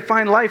you're going to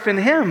find life in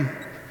Him,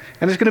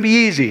 and it's going to be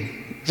easy.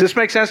 Does this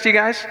make sense to you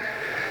guys?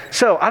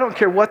 So, I don't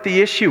care what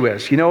the issue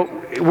is. You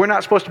know, we're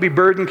not supposed to be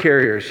burden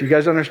carriers. You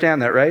guys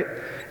understand that, right?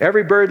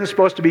 Every burden is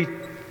supposed to be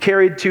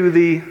carried to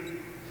the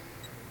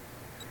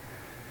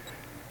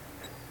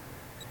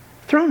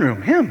throne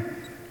room,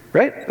 Him,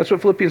 right? That's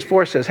what Philippians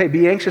 4 says. Hey,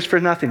 be anxious for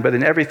nothing, but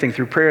in everything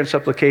through prayer and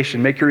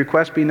supplication, make your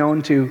requests be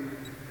known to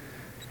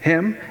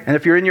Him. And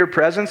if you're in your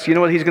presence, you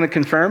know what He's going to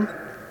confirm?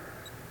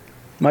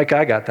 Mike,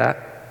 I got that.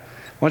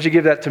 Why don't you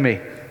give that to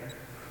me?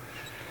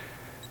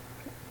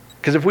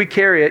 Because if we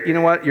carry it, you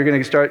know what? You're going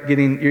to start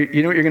getting,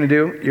 you know what you're going to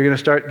do? You're going to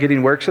start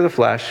getting works of the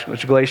flesh,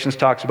 which Galatians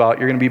talks about.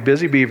 You're going to be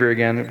busy beaver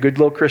again, a good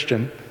little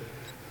Christian,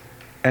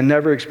 and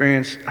never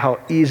experience how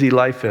easy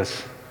life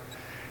is.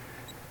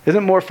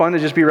 Isn't it more fun to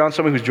just be around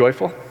somebody who's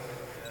joyful?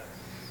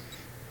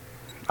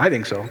 I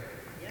think so.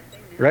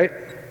 Right?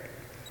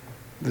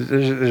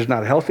 There's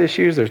not health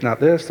issues. There's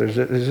not this. There's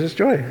just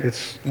joy.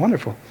 It's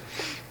wonderful.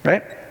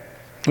 Right?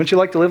 Wouldn't you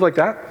like to live like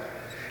that?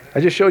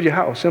 I just showed you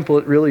how simple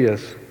it really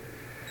is.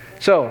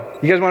 So,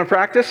 you guys want to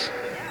practice?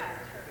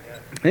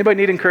 Anybody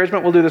need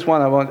encouragement? We'll do this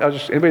one.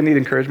 Anybody need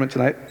encouragement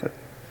tonight?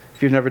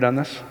 If you've never done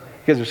this? You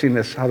guys have seen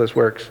this, how this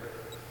works.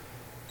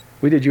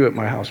 We did you at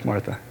my house,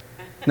 Martha.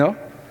 No?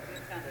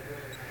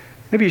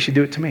 Maybe you should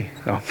do it to me.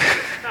 Oh.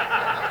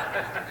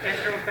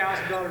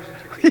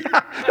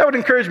 Yeah, that would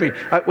encourage me.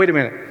 Wait a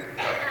minute.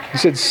 You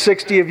said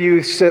 60 of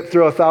you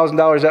throw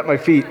 $1,000 at my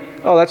feet.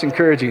 Oh, that's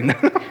encouraging.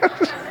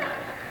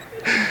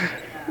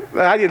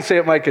 I didn't say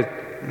it, Mike.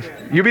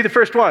 You be the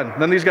first one.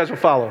 Then these guys will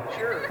follow.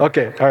 Sure.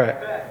 Okay, all right.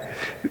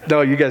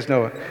 No, you guys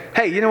know it.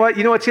 Hey, you know what?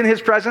 You know what's in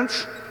His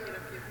presence?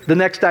 The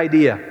next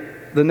idea.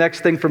 The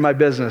next thing for my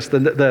business.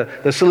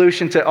 The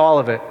solution to all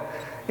of it.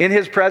 In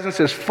His presence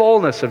is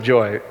fullness of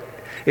joy.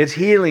 It's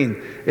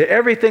healing.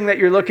 Everything that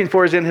you're looking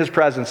for is in His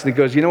presence. And He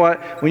goes, you know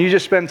what? When you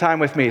just spend time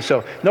with me.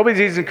 So nobody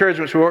needs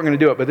encouragement, so we weren't going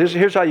to do it. But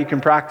here's how you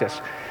can practice.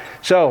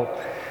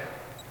 So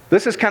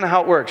this is kind of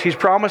how it works. He's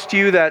promised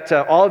you that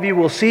all of you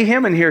will see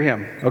Him and hear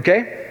Him.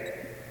 Okay?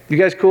 You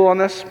guys cool on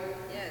this?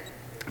 Yes.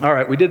 All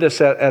right. We did this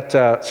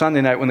at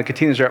Sunday night when the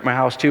Katinas are at my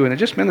house too, and it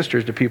just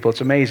ministers to people. It's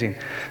amazing.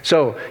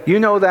 So you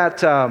know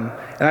that,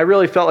 and I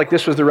really felt like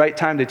this was the right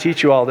time to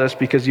teach you all this,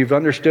 because you've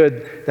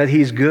understood that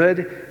He's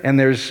good and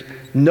there's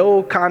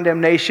no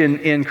condemnation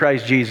in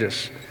Christ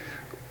Jesus.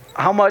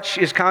 How much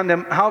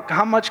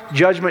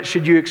judgment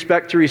should you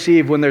expect to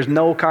receive when there's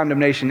no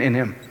condemnation in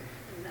Him?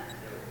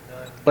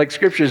 Like,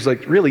 Scripture is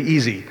like really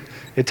easy.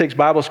 It takes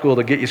Bible school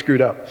to get you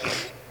screwed up.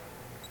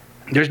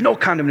 There's no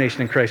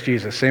condemnation in Christ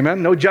Jesus.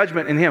 Amen? No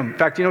judgment in Him. In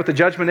fact, you know what the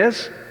judgment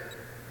is?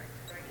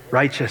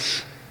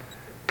 Righteous.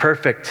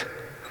 Perfect.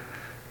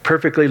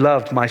 Perfectly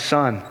loved. My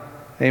son.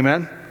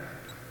 Amen?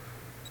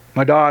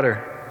 My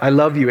daughter. I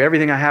love you.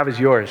 Everything I have is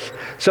yours.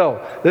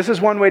 So, this is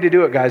one way to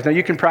do it, guys. Now,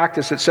 you can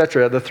practice,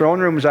 etc. The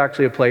throne room is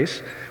actually a place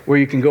where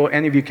you can go.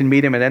 Any of you can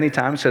meet Him at any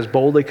time. It says,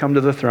 boldly come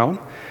to the throne.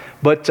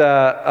 But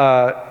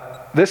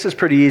this is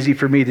pretty easy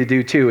for me to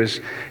do, too,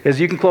 is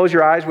you can close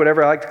your eyes,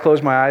 whatever. I like to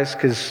close my eyes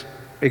because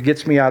it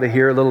gets me out of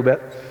here a little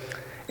bit.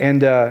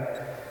 And I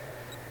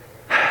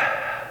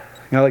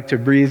like to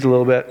breathe a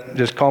little bit,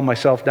 just calm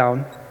myself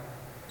down.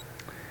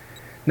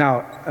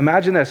 Now,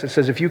 imagine this. It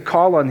says, if you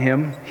call on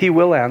Him, He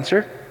will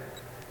answer.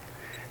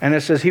 And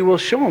it says He will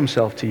show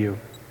Himself to you.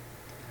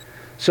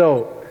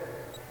 So,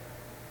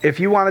 if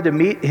you wanted to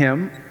meet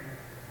Him,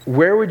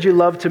 where would you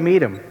love to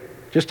meet Him?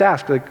 Just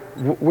ask, like,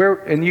 where,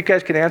 and you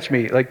guys can answer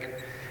me, like,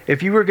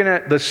 if you were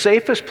the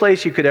safest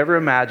place you could ever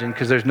imagine,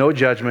 because there's no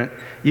judgment,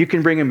 you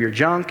can bring Him your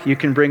junk, you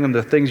can bring Him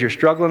the things you're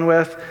struggling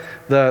with,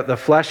 the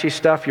fleshy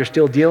stuff you're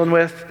still dealing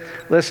with.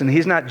 Listen,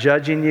 He's not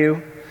judging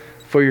you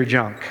for your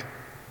junk.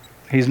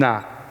 He's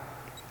not.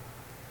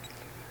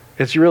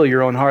 It's really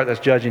your own heart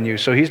that's judging you.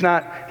 So He's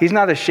not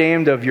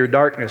ashamed of your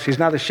darkness. He's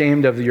not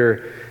ashamed of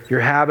your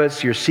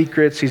habits, your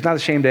secrets. He's not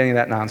ashamed of any of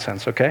that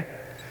nonsense, okay?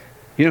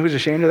 You know who's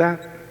ashamed of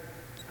that?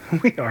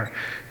 We are.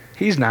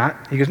 He's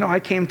not. He goes, no, I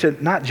came to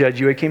not judge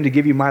you. I came to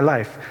give you my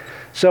life.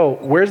 So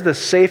where's the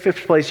safest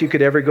place you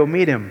could ever go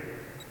meet him?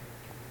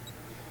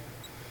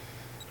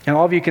 And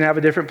all of you can have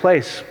a different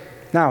place.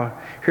 Now,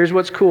 here's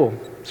what's cool.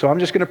 So I'm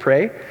just going to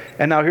pray.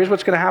 And now here's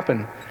what's going to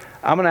happen.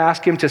 I'm going to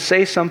ask him to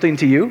say something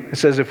to you. It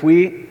says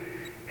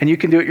and you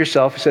can do it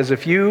yourself. It says,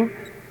 if you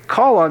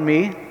call on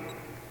me,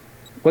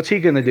 what's he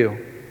going to do?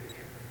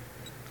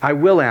 I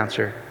will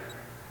answer.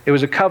 It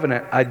was a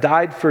covenant. I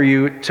died for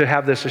you to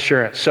have this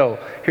assurance. So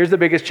here's the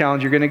biggest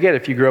challenge you're going to get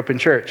if you grew up in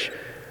church.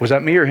 Was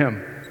that me or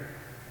him?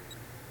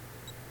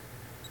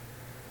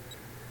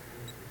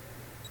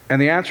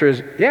 And the answer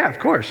is, yeah, of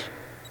course.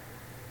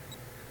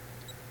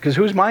 Because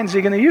whose mind is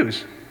he going to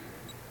use?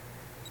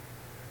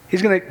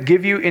 He's going to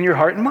give you in your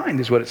heart and mind,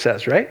 is what it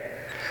says, right?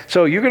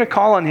 So you're going to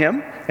call on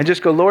him and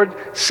just go, Lord,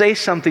 say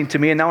something to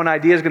me. And now an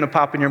idea is going to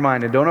pop in your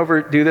mind. And don't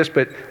overdo this,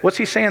 but what's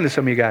he saying to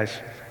some of you guys?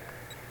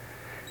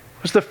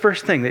 What's the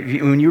first thing that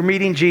when you're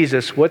meeting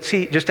Jesus,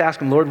 just ask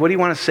him, Lord, what do you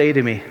want to say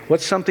to me?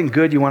 What's something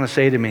good you want to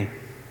say to me?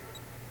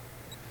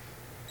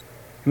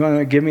 You want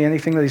to give me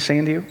anything that he's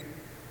saying to you?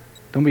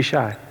 Don't be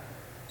shy.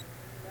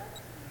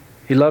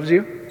 He loves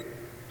you?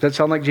 Does that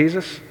sound like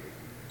Jesus?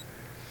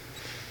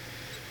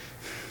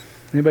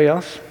 Anybody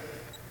else?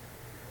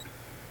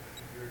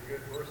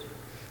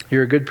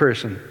 You're a good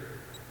person.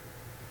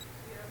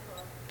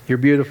 You're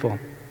beautiful.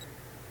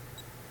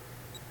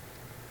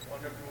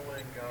 Wonderful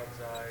in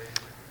God's eyes,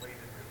 clean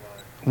in his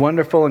eyes.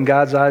 Wonderful in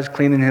God's eyes,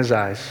 clean in his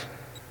eyes.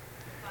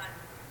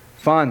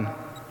 Fun.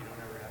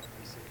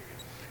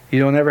 You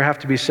don't ever have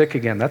to be sick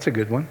again. That's a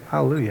good one.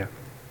 Hallelujah.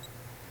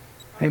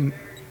 Hey,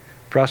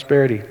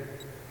 prosperity.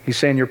 He's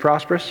saying you're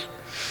prosperous?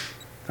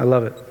 I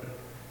love it.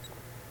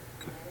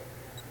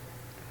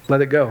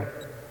 Let it go.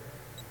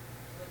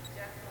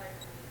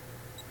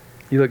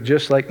 You look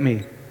just like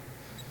me,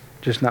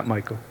 just not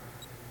Michael.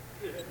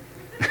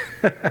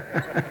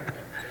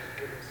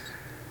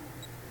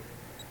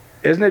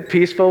 Isn't it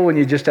peaceful when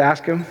you just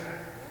ask him?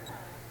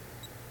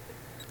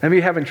 Maybe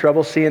you're having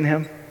trouble seeing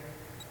him?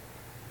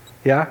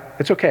 Yeah?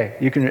 It's okay.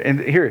 You can,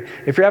 and here,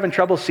 if you're having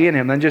trouble seeing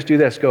him, then just do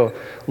this. Go,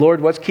 Lord,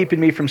 what's keeping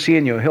me from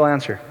seeing you? He'll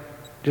answer.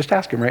 Just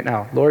ask him right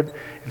now. Lord,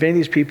 if any of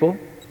these people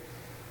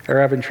are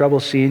having trouble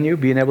seeing you,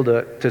 being able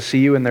to see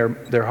you in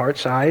their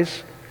heart's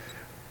eyes,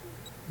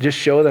 just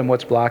show them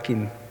what's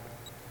blocking.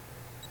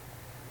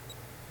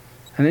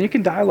 And then you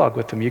can dialogue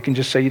with them. You can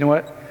just say, you know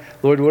what?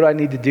 Lord, what do I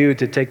need to do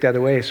to take that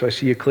away so I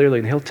see you clearly?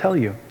 And he'll tell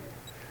you.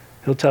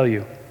 He'll tell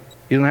you.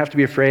 You don't have to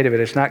be afraid of it.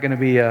 It's not going to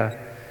be,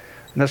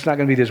 that's not going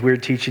to be this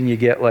weird teaching you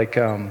get like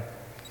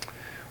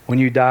when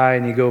you die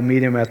and you go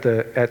meet him at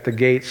the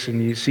gates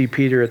and you see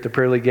Peter at the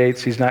pearly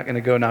gates. He's not going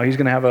to go now. He's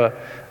going to have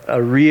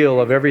a reel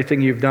of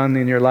everything you've done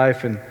in your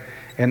life and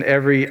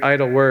every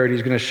idle word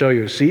he's going to show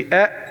you. See,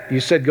 you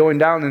said going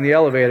down in the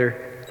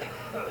elevator.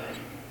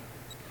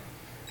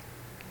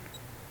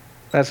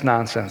 That's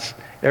nonsense.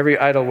 Every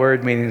idle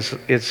word means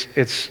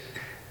it's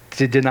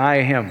to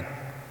deny him.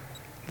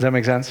 Does that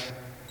make sense?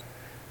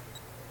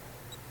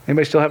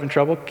 Anybody still having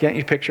trouble? Can't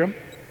you picture him?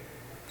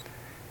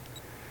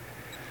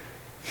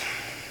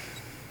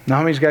 Now,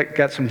 how many's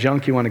got some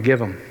junk you want to give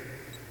him?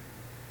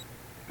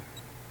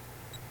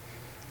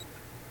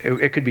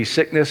 It could be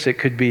sickness. It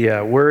could be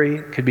worry.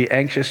 It could be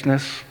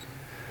anxiousness,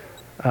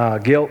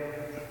 guilt.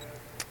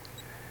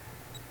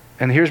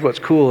 And here's what's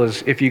cool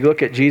is if you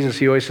look at Jesus,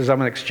 he always says, I'm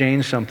going to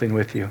exchange something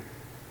with you.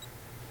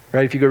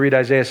 Right? If you go read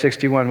Isaiah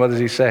 61, what does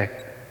he say?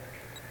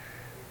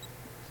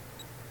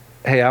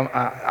 Hey,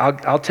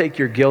 I'll take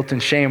your guilt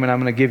and shame and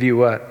I'm going to give you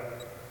what?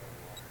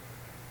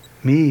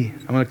 Me.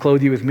 I'm going to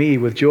clothe you with me,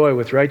 with joy,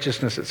 with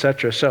righteousness,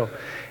 etc. So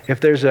if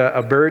there's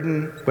a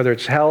burden, whether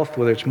it's health,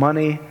 whether it's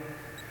money,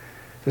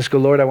 just go,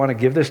 Lord, I want to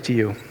give this to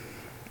you.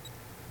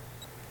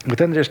 But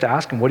then just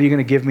ask him, what are you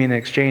going to give me in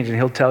exchange? And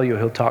he'll tell you,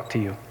 he'll talk to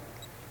you.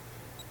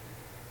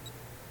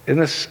 Isn't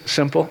this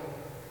simple?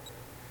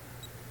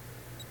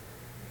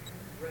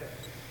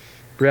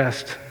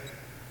 Rest.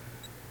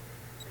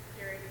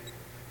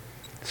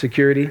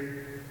 Security.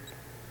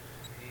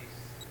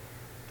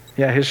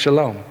 Yeah, his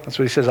shalom. That's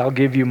what he says. I'll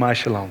give you my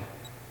shalom.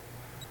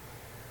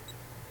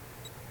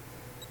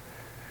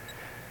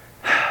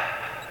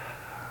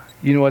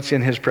 You know what's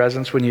in his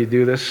presence when you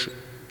do this?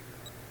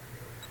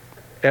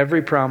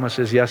 Every promise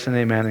is yes and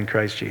amen in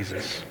Christ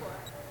Jesus.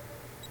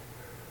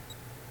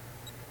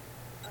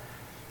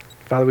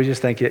 Father, we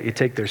just thank you that you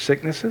take their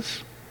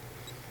sicknesses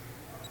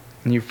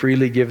and you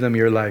freely give them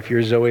your life,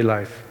 your Zoe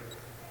life.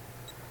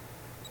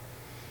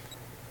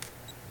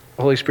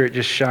 Holy Spirit,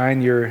 just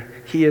shine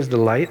He is the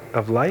light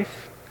of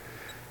life.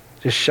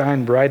 Just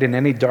shine bright in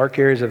any dark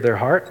areas of their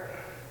heart.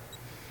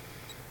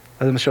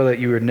 Let them show that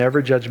you were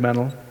never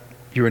judgmental.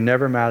 You were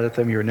never mad at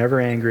them. You were never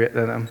angry at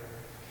them.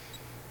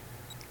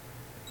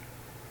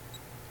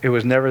 It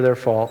was never their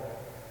fault.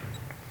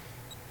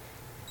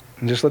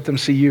 And just let them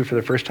see you for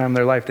the first time in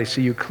their life. They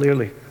see you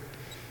clearly.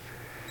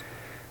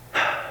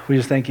 We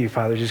just thank you,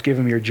 Father. Just give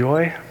them your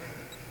joy,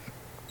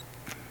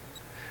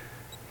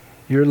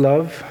 your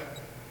love,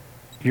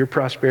 your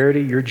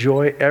prosperity, your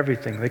joy,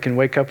 everything. They can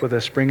wake up with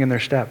a spring in their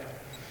step.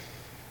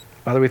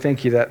 Father, we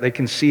thank you that they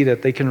can see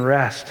that they can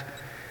rest.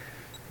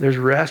 There's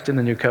rest in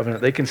the new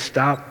covenant. They can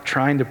stop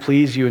trying to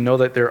please you and know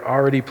that they're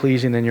already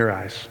pleasing in your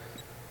eyes.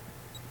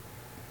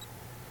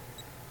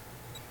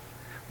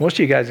 Most of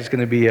you guys, it's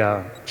going to be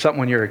something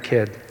when you're a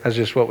kid. That's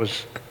just what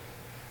was.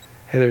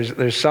 Hey,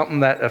 there's something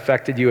that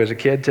affected you as a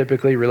kid,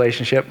 typically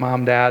relationship,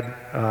 mom, dad,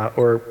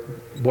 or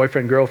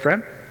boyfriend,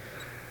 girlfriend,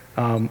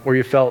 where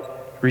you felt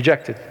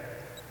rejected.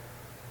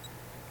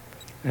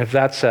 If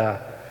that's,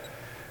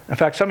 in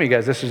fact, some of you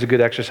guys, this is a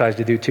good exercise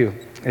to do too,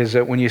 is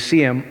that when you see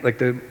him, like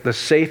the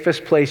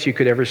safest place you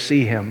could ever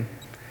see him,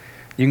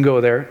 you can go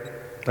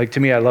there. Like to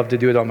me, I love to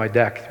do it on my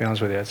deck, to be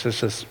honest with you. It's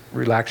just this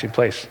relaxing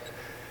place.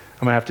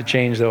 I'm going to have to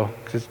change though,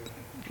 because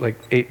it's like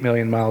 8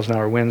 million miles an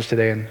hour winds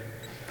today, and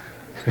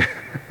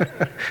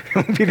it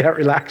won't be that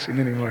relaxing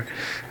anymore.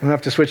 I'm going to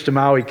have to switch to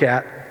Maui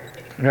Cat,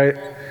 right?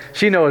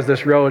 She knows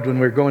this road when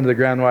we're going to the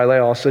Grand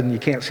Wailea, all of a sudden you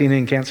can't see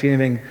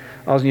anything.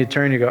 All of a sudden you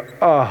turn, you go,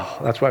 oh,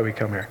 that's why we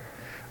come here.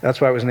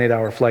 That's why it was an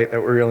 8-hour flight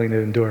that we're willing to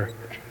endure.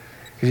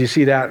 Because you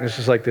see that, and it's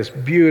just like this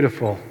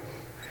beautiful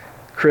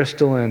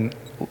crystalline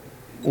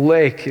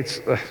lake. It's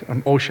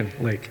an ocean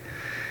lake.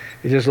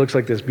 It just looks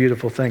like this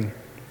beautiful thing.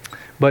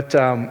 But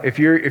if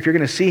you're going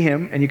to see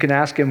him, and you can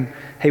ask him,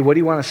 hey, what do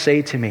you want to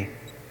say to me?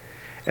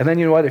 And then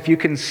you know what? If you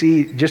can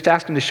see, just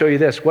ask him to show you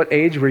this. What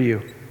age were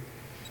you?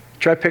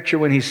 Try picture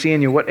when he's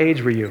seeing you. What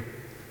age were you?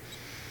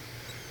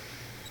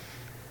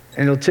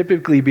 And it'll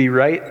typically be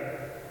right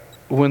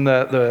when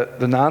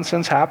the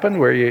nonsense happened,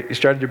 where you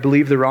started to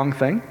believe the wrong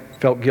thing,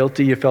 felt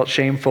guilty, you felt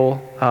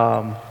shameful,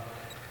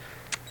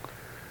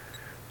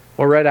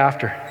 or right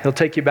after. He'll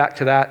take you back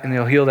to that, and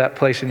he'll heal that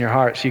place in your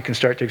heart so you can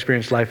start to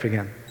experience life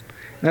again.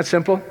 Isn't that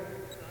simple?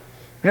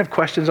 You have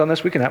questions on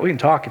this? We can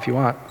talk if you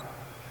want.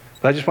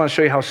 But I just want to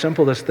show you how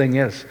simple this thing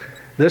is.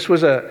 This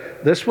was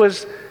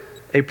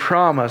a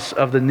promise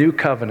of the new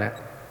covenant.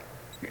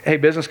 Hey,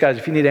 business guys,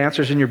 if you need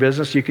answers in your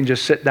business, you can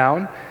just sit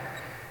down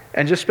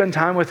and just spend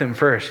time with him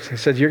first. He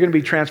says, you're going to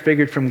be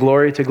transfigured from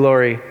glory to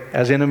glory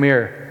as in a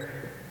mirror.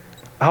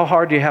 How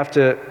hard do you have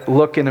to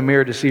look in a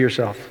mirror to see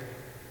yourself?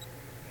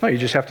 No, you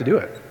just have to do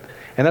it.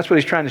 And that's what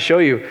he's trying to show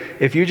you.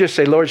 If you just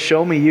say, Lord,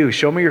 show me you.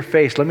 Show me your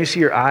face. Let me see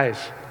your eyes.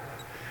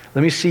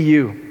 Let me see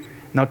you.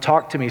 Now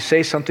talk to me.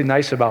 Say something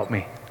nice about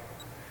me.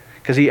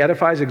 Because he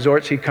edifies,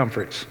 exhorts, he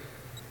comforts.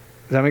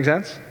 Does that make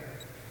sense?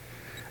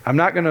 I'm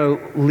not going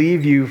to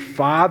leave you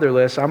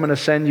fatherless. I'm going to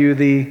send you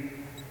the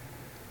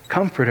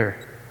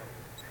comforter.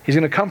 He's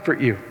going to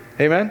comfort you.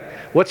 Amen?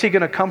 What's he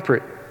going to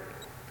comfort?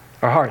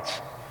 Our hearts.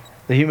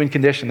 The human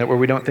condition, that where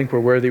we don't think we're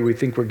worthy, we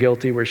think we're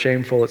guilty, we're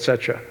shameful,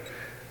 etc.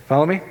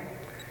 Follow me?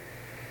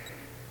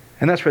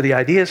 And that's where the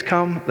ideas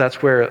come.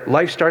 That's where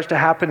life starts to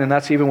happen. And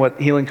that's even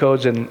what healing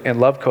codes and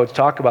love codes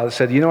talk about. It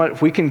said, you know what,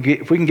 if we can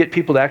get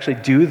people to actually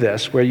do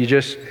this, where you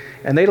just,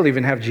 and they don't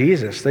even have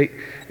Jesus.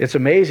 It's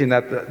amazing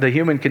that the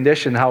human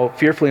condition, how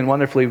fearfully and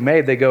wonderfully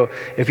made, they go,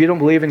 if you don't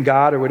believe in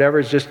God or whatever,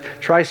 it's just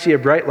try see a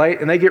bright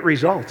light, and they get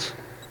results.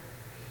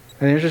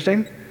 Isn't that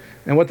interesting?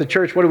 And what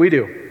do we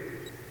do?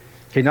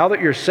 Okay, now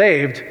that you're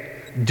saved,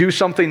 do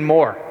something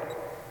more.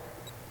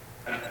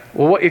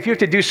 Well, if you have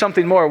to do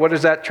something more, what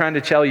is that trying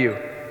to tell you?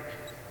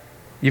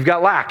 You've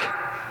got lack,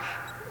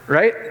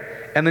 right?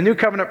 And the new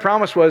covenant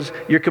promise was,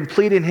 you're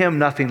complete in him,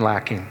 nothing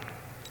lacking.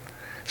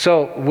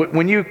 So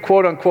when you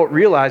quote unquote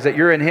realize that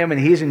you're in him and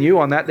he's in you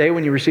on that day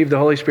when you receive the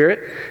Holy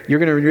Spirit, you're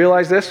going to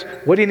realize this.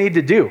 What do you need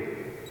to do?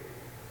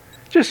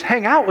 Just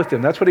hang out with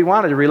him. That's what he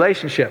wanted, a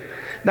relationship.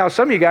 Now,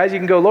 some of you guys, you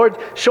can go, Lord,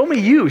 show me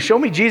you. Show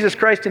me Jesus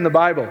Christ in the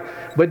Bible.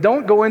 But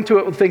don't go into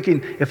it with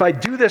thinking, if I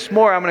do this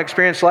more, I'm going to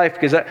experience life.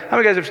 Because how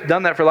many guys have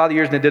done that for a lot of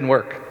years and it didn't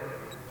work?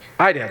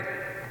 I did.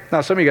 Now,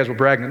 some of you guys will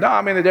brag, no,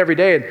 I'm in it every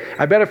day. And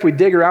I bet if we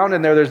dig around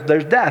in there,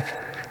 there's death.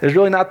 There's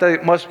really not the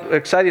most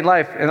exciting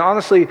life. And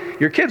honestly,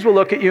 your kids will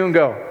look at you and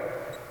go,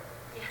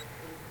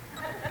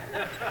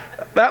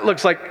 that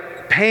looks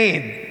like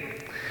pain.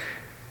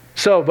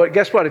 So, but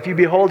guess what? If you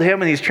behold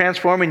him and he's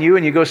transforming you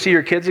and you go see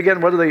your kids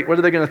again, what are they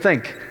going to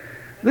think?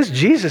 This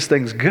Jesus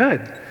thing's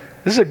good.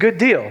 This is a good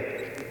deal,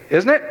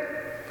 isn't it?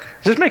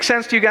 Does this make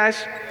sense to you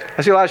guys?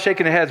 I see a lot of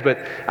shaking of heads, but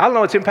I don't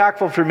know, it's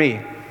impactful for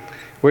me.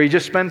 Where you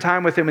just spend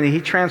time with him and he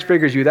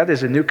transfigures you. That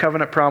is a new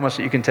covenant promise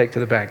that you can take to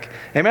the bank.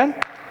 Amen?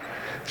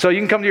 So you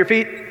can come to your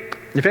feet.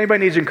 If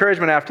anybody needs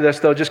encouragement after this,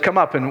 though, just come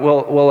up and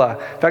we'll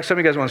in fact, some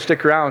of you guys want to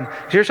stick around.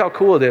 Here's how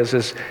cool it is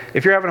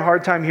if you're having a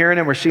hard time hearing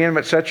him or seeing him,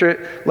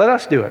 etc., let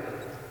us do it.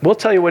 We'll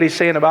tell you what he's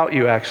saying about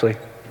you, actually.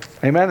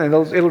 Amen? And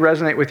it'll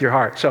resonate with your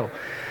heart. So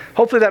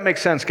hopefully that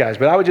makes sense, guys.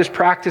 But I would just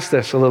practice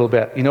this a little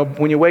bit. You know,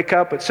 when you wake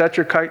up,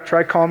 etc.,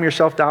 try calm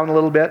yourself down a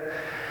little bit.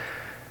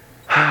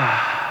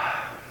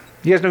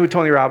 You guys know who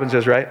Tony Robbins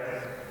is, right?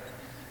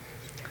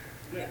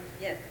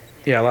 Yes.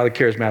 Yeah, a lot of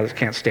charismatics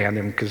can't stand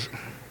him because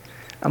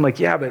I'm like,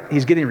 yeah, but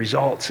he's getting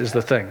results is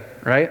the thing,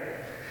 right?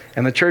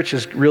 And the church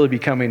is really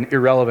becoming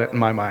irrelevant in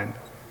my mind,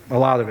 a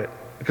lot of it,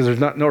 because there's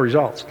no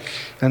results.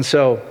 And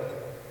so,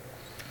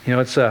 you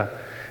know,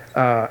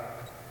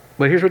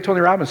 but here's what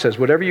Tony Robbins says.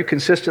 Whatever you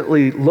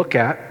consistently look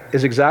at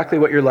is exactly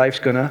what your life's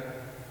going to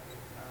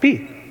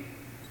be.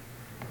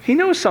 He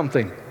knows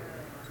something.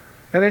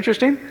 Isn't that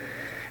interesting?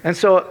 And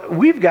so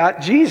we've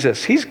got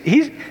Jesus.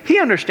 He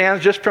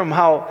understands just from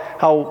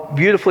how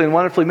beautifully and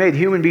wonderfully made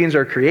human beings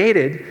are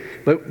created.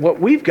 But what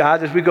we've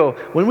got is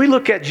when we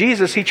look at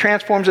Jesus, he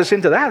transforms us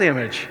into that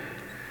image.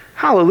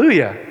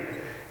 Hallelujah.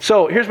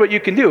 So here's what you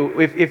can do.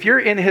 If you're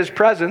in his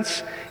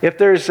presence, if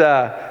there's,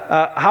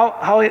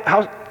 how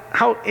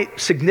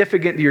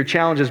significant do your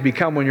challenges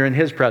become when you're in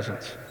his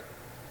presence?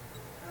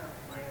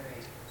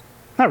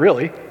 Not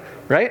really,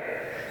 right?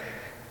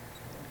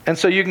 And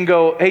so you can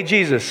go, hey,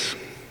 Jesus,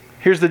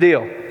 here's the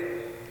deal.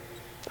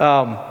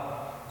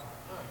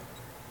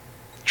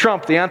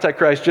 Trump, the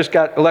Antichrist, just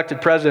got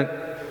elected president.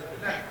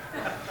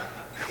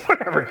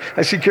 Whatever.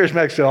 I see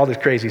charismatics do all this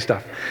crazy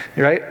stuff,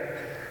 right?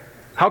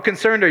 How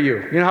concerned are you?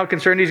 You know how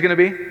concerned he's going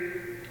to be?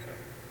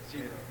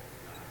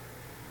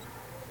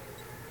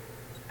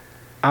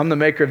 I'm the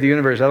maker of the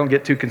universe. I don't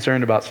get too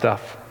concerned about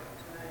stuff.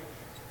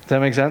 Does that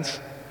make sense?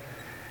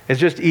 It's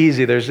just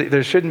easy.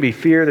 There shouldn't be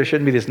fear. There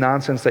shouldn't be this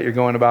nonsense that you're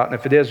going about. And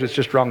if it is, it's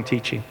just wrong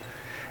teaching.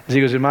 As he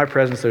goes, in my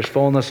presence, there's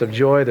fullness of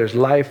joy, there's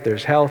life,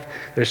 there's health,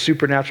 there's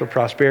supernatural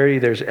prosperity,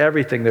 there's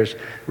everything. There's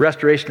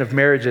restoration of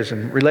marriages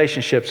and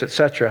relationships,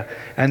 etc.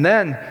 And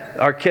then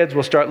our kids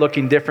will start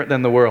looking different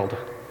than the world.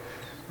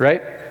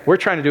 Right? We're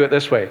trying to do it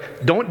this way.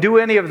 Don't do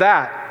any of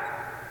that.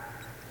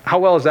 How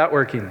well is that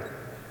working?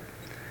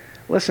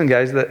 Listen,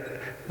 guys,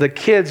 the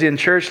kids in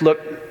church look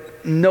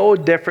no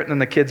different than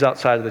the kids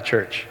outside of the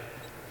church.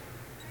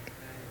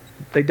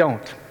 They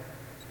don't.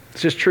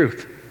 It's just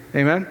truth.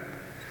 Amen?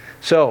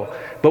 So,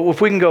 but if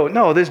we can go,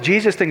 no, this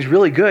Jesus thing's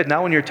really good.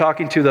 Now when you're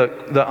talking to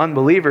the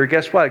unbeliever,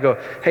 guess what? I go,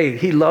 hey,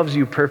 he loves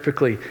you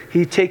perfectly.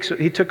 He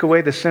took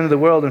away the sin of the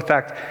world. In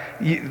fact,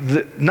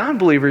 the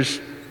non-believers,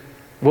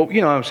 well,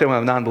 you know what I'm saying when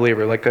I'm a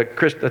non-believer, like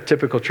a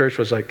typical church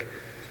was like,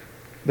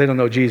 they don't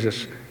know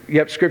Jesus.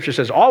 Yep, Scripture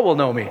says, all will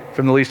know me,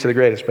 from the least to the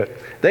greatest, but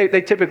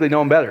they typically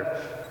know him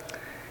better.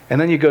 And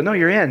then you go, no,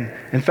 you're in.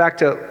 In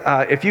fact,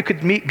 if you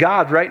could meet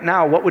God right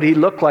now, what would he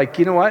look like?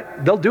 You know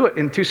what? They'll do it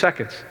in 2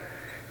 seconds.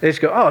 They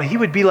just go, oh, he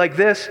would be like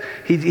this.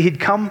 He'd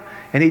come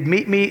and he'd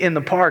meet me in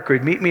the park, or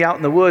he'd meet me out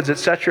in the woods,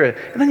 etc.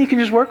 And then you can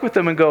just work with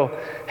them and go,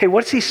 hey,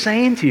 what's he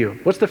saying to you?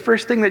 What's the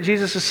first thing that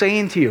Jesus is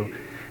saying to you?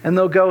 And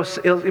they'll go,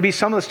 it'll be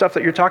some of the stuff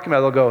that you're talking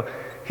about. They'll go,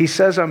 he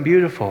says I'm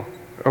beautiful.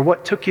 Or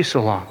what took you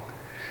so long?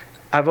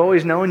 I've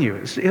always known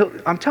you.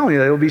 I'm telling you,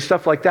 there'll be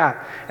stuff like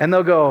that. And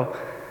they'll go,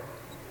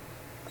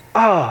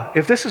 oh,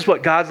 if this is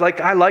what God's like,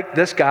 I like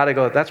this God. I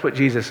go, that's what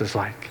Jesus is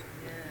like.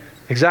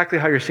 Exactly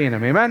how you're seeing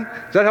him. Amen?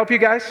 Does that help you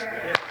guys?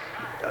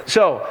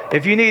 So,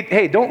 if you need,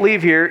 hey, don't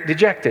leave here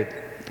dejected.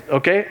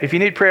 Okay? If you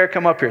need prayer,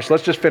 come up here. So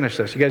let's just finish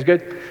this. You guys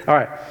good? All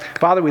right.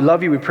 Father, we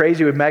love you. We praise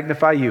you. We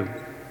magnify you.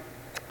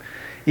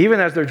 Even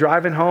as they're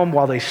driving home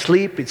while they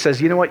sleep, it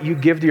says, you know what? You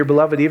give to your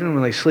beloved even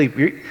when they sleep.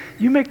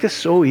 You make this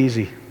so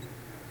easy.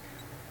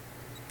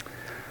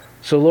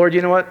 So, Lord,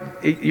 you know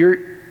what? Your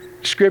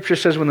Scripture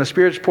says when the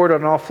Spirit's poured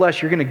on all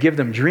flesh, you're going to give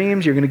them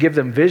dreams. You're going to give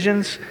them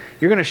visions.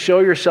 You're going to show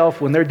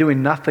yourself when they're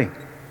doing nothing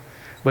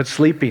but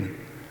sleeping.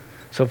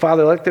 So,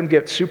 Father, let them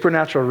get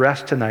supernatural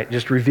rest tonight.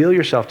 Just reveal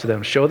yourself to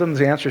them. Show them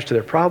the answers to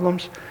their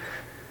problems.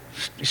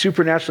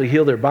 Supernaturally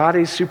heal their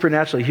bodies.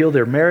 Supernaturally heal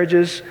their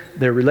marriages,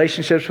 their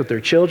relationships with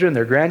their children,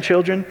 their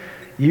grandchildren.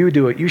 You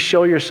do it. You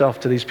show yourself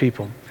to these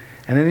people.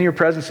 And in your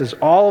presence is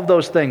all of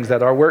those things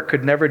that our work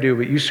could never do,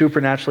 but you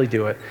supernaturally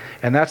do it.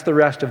 And that's the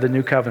rest of the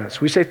new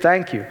covenants. We say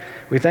thank you.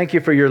 We thank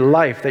you for your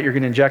life that you're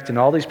going to inject in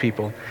all these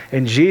people.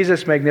 In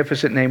Jesus'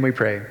 magnificent name we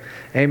pray.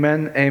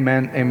 Amen,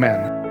 amen,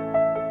 amen.